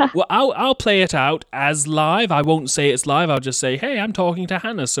 Yeah. Well, I'll play it out as live. I won't say it's live. I'll just say, hey, I'm talking to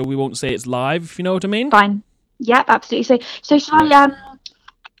Hannah, so we won't say it's live, if you know what I mean. Fine. Yep, absolutely. So should I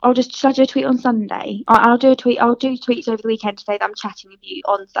should I do a tweet on Sunday? I'll do tweets over the weekend to say that I'm chatting with you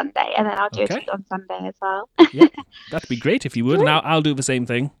on Sunday, and then I'll do a tweet on Sunday as well. Yeah, that'd be great if you would. Now I'll do the same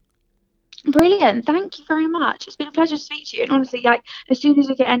thing. Brilliant. Thank you very much. It's been a pleasure to speak to you. And honestly, like, as soon as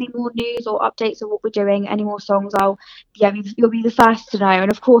we get any more news or updates of what we're doing, any more songs, you'll be the first to know. And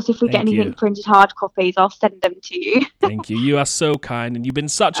of course, if we get anything printed hard copies, I'll send them to you. Thank you. You are so kind, and you've been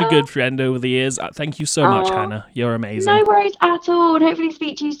such a good friend over the years. Thank you so much, Hannah. You're amazing. No worries at all. And hopefully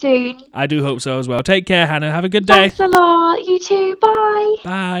speak to you soon. I do hope so as well. Take care, Hannah. Have a good day. Thanks a lot. You too. Bye.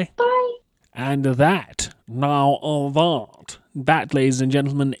 Bye. Bye. And that, ladies and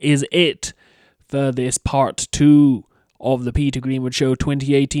gentlemen, is it for this part 2 of the Peter Greenwood Show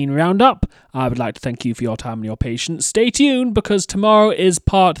 2018 Roundup. I would like to thank you for your time and your patience. Stay tuned, because tomorrow is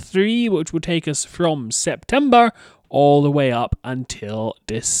part 3, which will take us from September all the way up until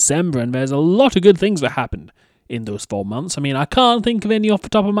December. And there's a lot of good things that happened in those 4 months. I mean, I can't think of any off the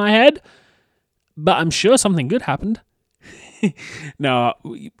top of my head, but I'm sure something good happened. No,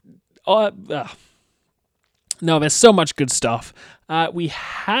 there's so much good stuff. We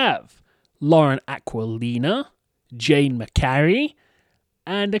have Lauren Aquilina, Jane McCarry,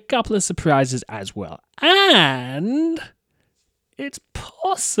 and a couple of surprises as well. And it's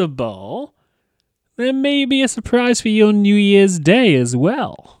possible there may be a surprise for you on New Year's Day as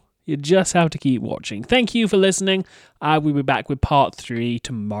well. You just have to keep watching. Thank you for listening. We'll be back with part 3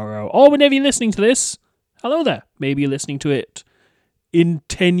 tomorrow, or whenever you're listening to this. Hello there. Maybe you're listening to it in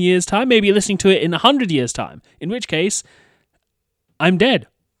 10 years' time. Maybe you're listening to it in 100 years' time. In which case, I'm dead.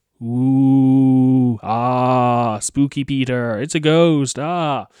 Ooh, spooky Peter. It's a ghost.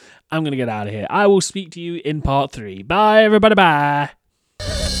 I'm going to get out of here. I will speak to you in part 3. Bye, everybody. Bye.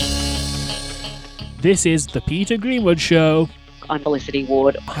 This is the Peter Greenwood Show. I'm Felicity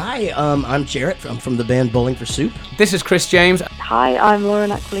Ward. Hi, I'm Jarrett. I'm from the band Bowling for Soup. This is Chris James. Hi, I'm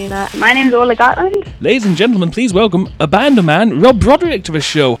Lauren Aquilina. My name's Orla Gartland. Ladies and gentlemen, please welcome Abandon Man Rob Broderick to the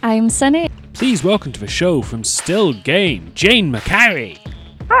show. I'm Sinny. Please welcome to the show from Still Game, Jane McCarry.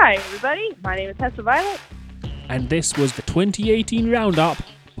 Hi, everybody. My name is Tessa Violet. And this was the 2018 Roundup,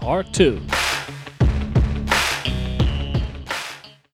 Part 2.